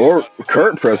 or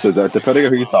current president, depending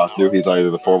on who you talk to. He's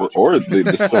either the former or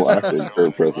the still acting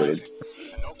current president.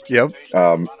 Yep.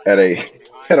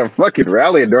 At a fucking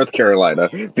rally in North Carolina,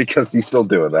 because he's still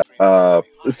doing that.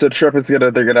 So Trump they're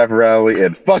gonna have a rally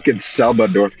in fucking Selma,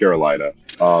 North Carolina.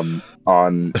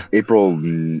 On April,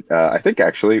 I think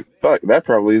actually, fuck,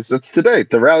 that's today.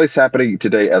 The rally's happening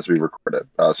today as we record it.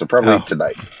 So probably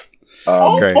tonight.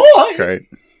 Great.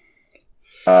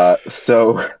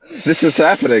 So this is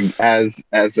happening as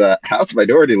House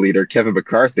Minority Leader Kevin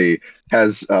McCarthy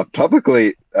has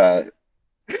publicly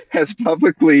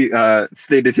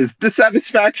stated his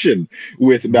dissatisfaction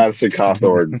with Madison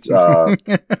Cawthorn's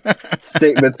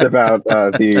statements about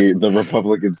the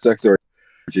Republican sex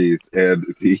orgies and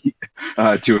the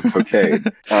doing cocaine.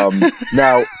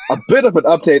 Now, a bit of an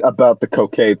update about the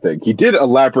cocaine thing. He did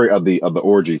elaborate on the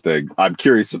orgy thing. I'm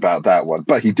curious about that one,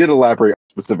 but he did elaborate on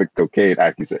specific cocaine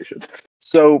accusations.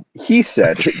 So he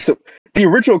said, the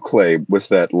original claim was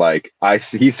that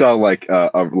he saw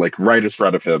right in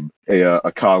front of him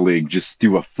a colleague just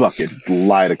do a fucking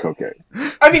line of cocaine.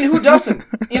 I mean, who doesn't?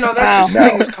 That's just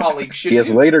things colleagues should do. He has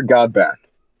later gone back,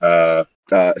 and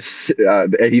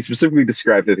he specifically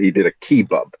described that he did a key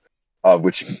bump,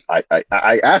 which I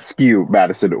ask you,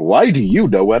 Madison, why do you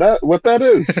know what that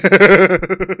is?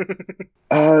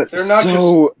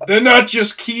 They're not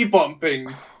just key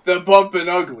bumping. The bumpin'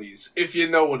 uglies, if you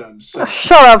know what I'm saying.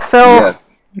 Shut up, Phil. Yes.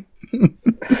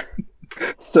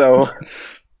 So,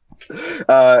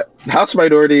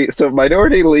 Minority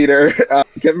Leader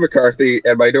Kevin McCarthy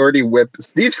and Minority Whip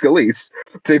Steve Scalise,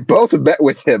 they both met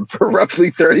with him for roughly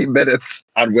 30 minutes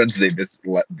on Wednesday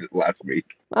last week.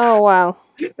 Oh wow!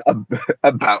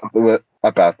 About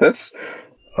this.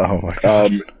 Oh my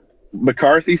god.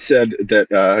 McCarthy said that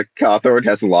Cawthorn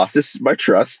has lost my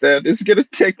trust and is going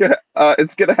to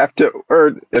have to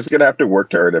work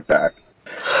to earn it back.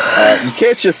 You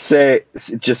can't just say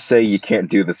you can't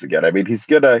do this again. I mean, he's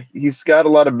got a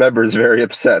lot of members very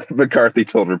upset. McCarthy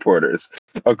told reporters,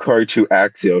 according to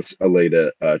Axios,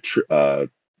 Elena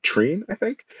Treen, I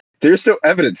think. There's no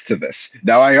evidence to this.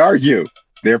 Now, I argue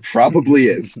there probably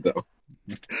is, though.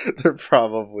 There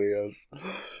probably is.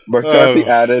 McCarthy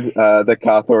added that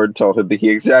Cawthorn told him that he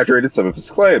exaggerated some of his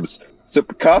claims. So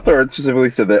Cawthorn specifically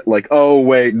said that, oh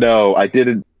wait, no, I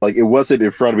didn't. It wasn't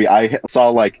in front of me. I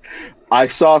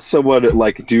saw someone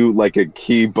do a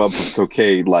key bump of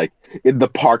cocaine in the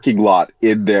parking lot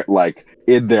in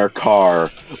their car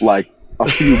a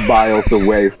few miles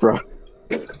away from.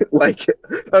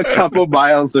 A couple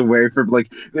miles away from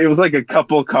it was a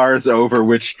couple cars over,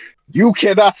 which you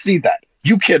cannot see that.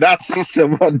 You cannot see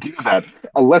someone do that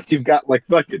unless you've got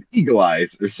fucking eagle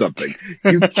eyes or something.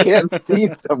 You can't see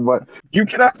someone. You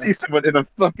cannot see someone in a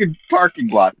fucking parking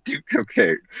lot do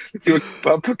cocaine. Do a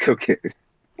bump of cocaine.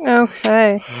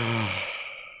 Okay.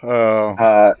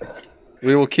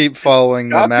 We will keep following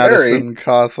Scott the Madison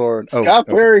Cawthorn. Scott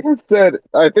Perry has said,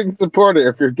 I think it's important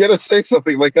if you're going to say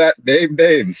something like that, name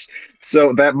names.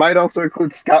 So that might also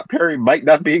include Scott Perry might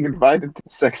not being invited to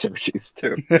sex orgies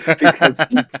too.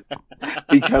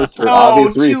 Because for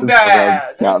obvious reasons around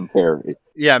Scott Perry.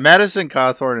 Yeah, Madison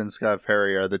Cawthorn and Scott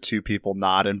Perry are the two people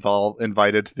not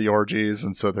invited to the orgies,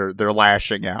 and so they're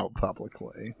lashing out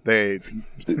publicly. They're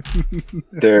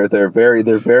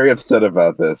very upset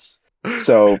about this.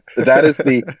 So that's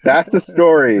the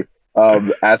story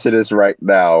as it is right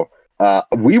now.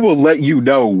 We will let you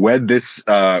know when this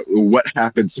what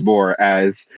happens more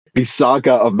as the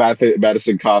saga of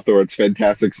Madison Cawthorn's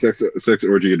fantastic sex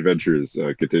orgy adventures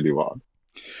continue on,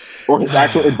 or his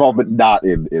actual involvement not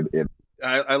in.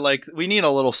 I like. We need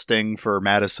a little sting for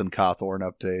Madison Cawthorn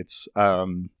updates.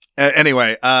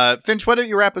 Anyway, Finch, why don't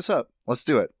you wrap us up? Let's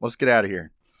do it. Let's get out of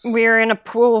here. We're in a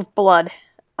pool of blood.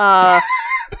 Now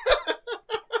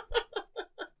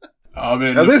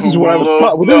this is what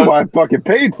this is what I fucking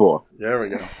paid for. There we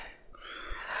go.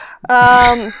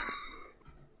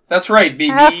 That's right, BB.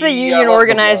 Half the union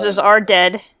organizers are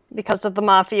dead because of the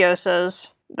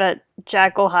mafiosos that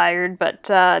Jackal hired, but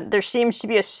there seems to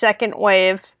be a second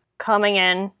wave coming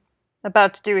in,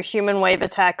 about to do a human wave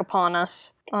attack upon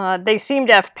us. They seem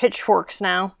to have pitchforks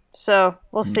now, so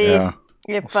we'll see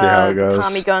if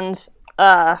Tommy guns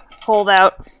hold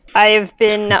out. I have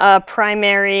been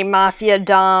primary Mafia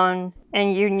Don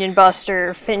and Union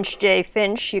Buster Finch J.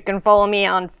 Finch. You can follow me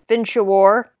on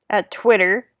Finchawar at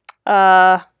Twitter.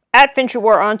 At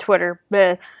Finchawar on Twitter.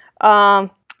 But,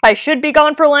 I should be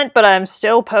gone for Lent, but I'm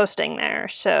still posting there,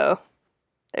 so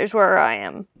there's where I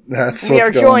am. We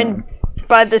are joined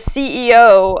by the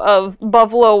CEO of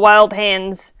Buffalo Wild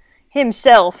Hands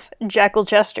himself, Jackal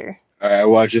Chester.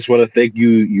 Well, I just want to thank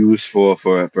you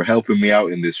for helping me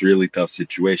out in this really tough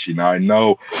situation. Now, I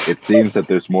know it seems that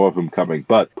there's more of them coming,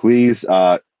 but please,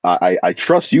 I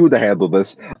trust you to handle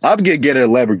this. I'm gonna get in a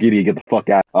Lamborghini and get the fuck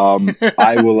out.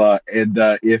 I will, and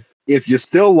if you're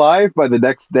still alive by the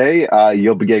next day,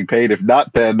 you'll be getting paid. If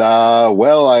not, then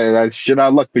well, I shit out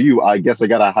of luck for you. I guess I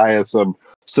gotta hire some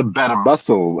better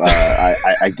muscle.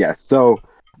 I guess so.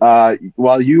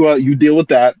 While you deal with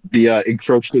that, the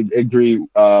encroaching, angry,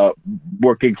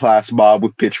 working class mob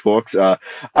with pitchforks, I'm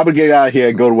gonna get out of here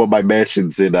and go to one of my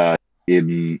mansions in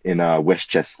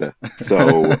Westchester.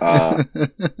 So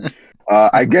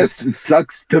I guess it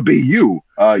sucks to be you.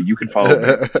 You can follow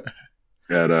me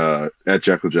at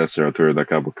Jackal Chester on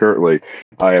Twitter.com. But currently,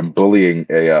 I am bullying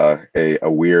a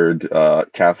weird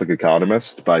Catholic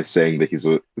economist by saying that he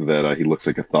looks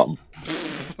like a thumb.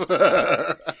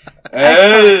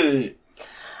 Hey!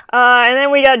 And then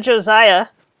we got Josiah.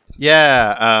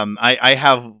 Yeah, I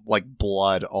have like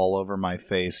blood all over my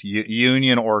face.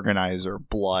 Union organizer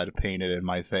blood painted in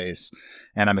my face,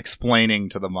 and I'm explaining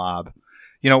to the mob,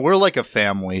 we're like a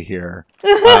family here.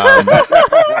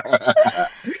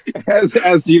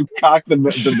 As you cock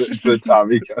the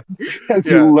Tommy gun, as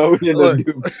you load in a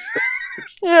new.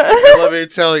 Let me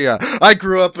tell you, I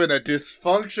grew up in a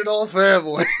dysfunctional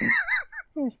family.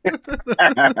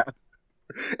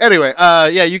 Anyway,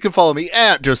 you can follow me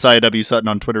at Josiah W. Sutton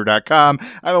on Twitter.com.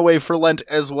 I'm away for Lent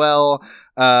as well,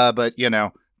 but give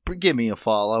me a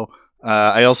follow.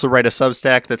 I also write a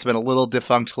Substack that's been a little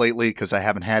defunct lately because I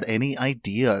haven't had any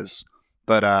ideas,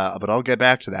 but I'll get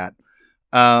back to that.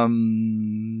 I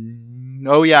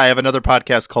have another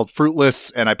podcast called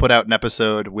Fruitless, and I put out an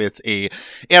episode with a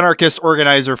anarchist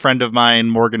organizer friend of mine,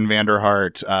 Morgan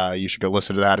Vanderhart. You should go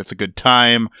listen to that. It's a good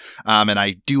time. And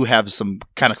I do have some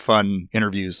kind of fun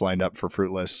interviews lined up for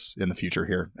Fruitless in the future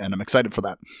here, and I'm excited for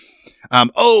that.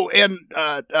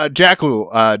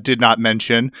 Jackal did not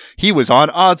mention he was on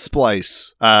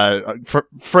Oddsplice,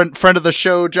 friend of the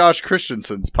show, Josh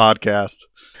Christensen's podcast.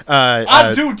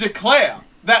 I do declare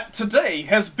that today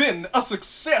has been a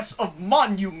success of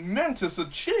monumentous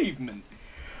achievement.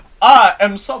 I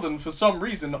am Southern for some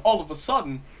reason, all of a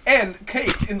sudden, and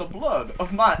caked in the blood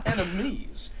of my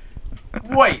enemies.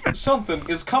 Wait, something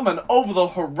is coming over the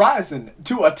horizon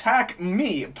to attack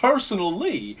me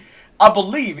personally. I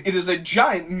believe it is a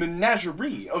giant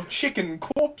menagerie of chicken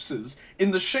corpses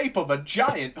in the shape of a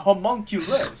giant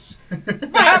homunculus.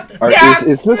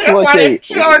 Is this like a...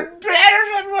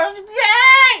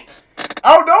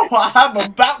 Oh no, I'm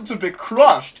about to be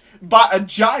crushed by a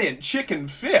giant chicken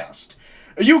fist.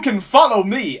 You can follow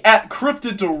me at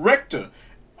CryptidDirector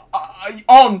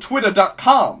on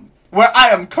Twitter.com, where I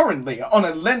am currently on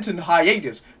a Lenten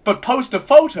hiatus, but post a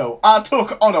photo I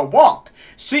took on a walk.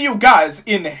 See you guys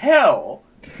in hell.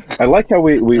 I like how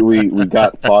we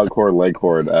got Foghorn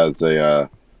Leghorn as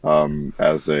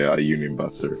as a union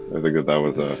buster. I think that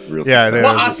was a real. Yeah,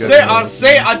 success. Well, I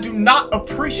say, I do not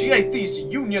appreciate these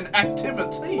union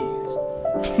activities.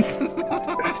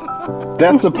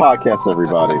 That's the podcast,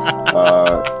 everybody.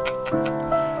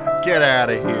 Get out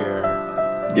of here.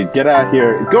 Get out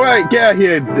here. Go out. Get out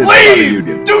here. And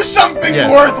Leave. Do something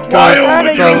worthwhile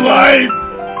with your life.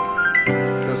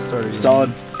 Go start a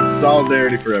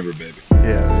Solidarity forever, baby.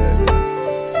 Yeah.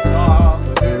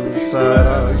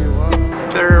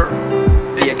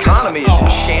 The economy is in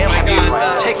shambles right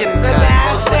now. Taking a close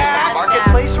look at the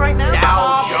marketplace right now.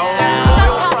 Dow Jones.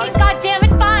 Stop talking,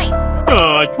 goddammit, fine.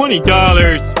 $20.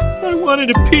 I wanted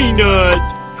a peanut.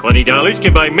 $20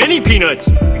 can buy many peanuts.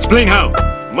 Explain how.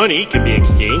 Money can be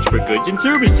exchanged for goods and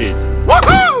services.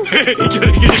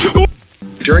 Woohoo!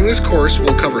 During this course,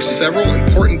 we'll cover several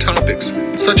important topics,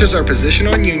 such as our position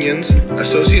on unions,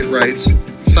 associate rights,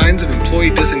 signs of employee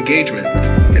disengagement,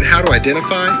 and how to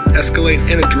identify, escalate,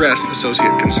 and address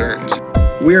associate concerns.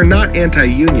 We are not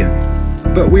anti-union,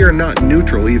 but we are not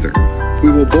neutral either.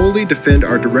 We will boldly defend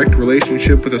our direct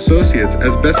relationship with associates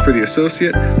as best for the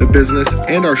associate, the business,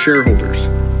 and our shareholders.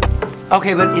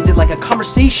 Okay, but is it like a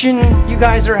conversation you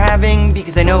guys are having?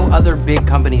 Because I know other big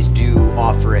companies do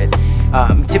offer it.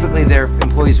 Typically, their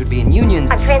employees would be in unions.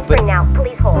 I'm transferring now.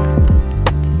 Please hold.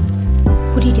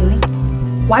 What are you doing?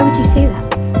 Why would you say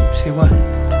that? Say what?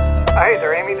 Hey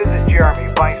there, Amy. This is Jeremy,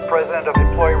 Vice President of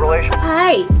Employee Relations.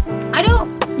 Hi. I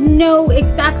don't know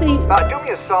exactly. Do me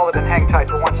a solid and hang tight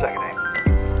for 1 second, Amy.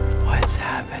 What's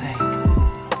happening?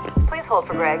 Please hold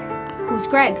for Greg. Who's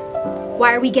Greg?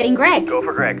 Why are we getting Greg? Go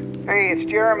for Greg. Hey, it's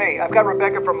Jeremy. I've got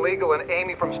Rebecca from Legal and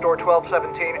Amy from Store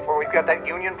 1217, where we've got that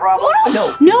union problem.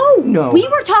 No. We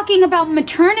were talking about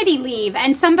maternity leave,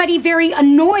 and somebody very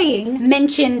annoying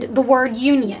mentioned the word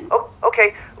union. Oh,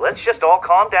 okay. Let's just all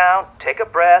calm down, take a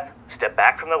breath, step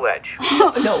back from the ledge.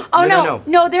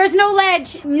 No, there's no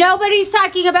ledge. Nobody's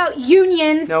talking about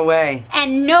unions. No way.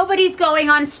 And nobody's going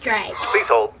on strike. Please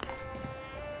hold.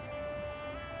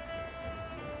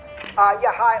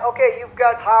 Yeah, hi. Okay, you've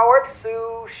got Howard,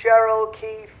 Sue, Cheryl,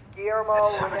 Keith, Guillermo,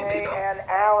 Renee, and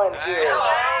Alan here.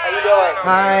 How you doing?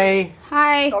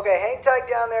 Hi. Okay, hang tight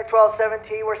down there,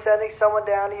 1217. We're sending someone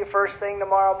down to you first thing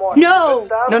tomorrow morning. No. Good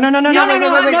stuff? No.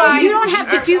 You don't have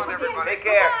to do. Take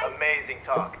care. Amazing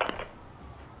talk.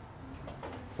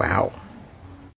 Wow.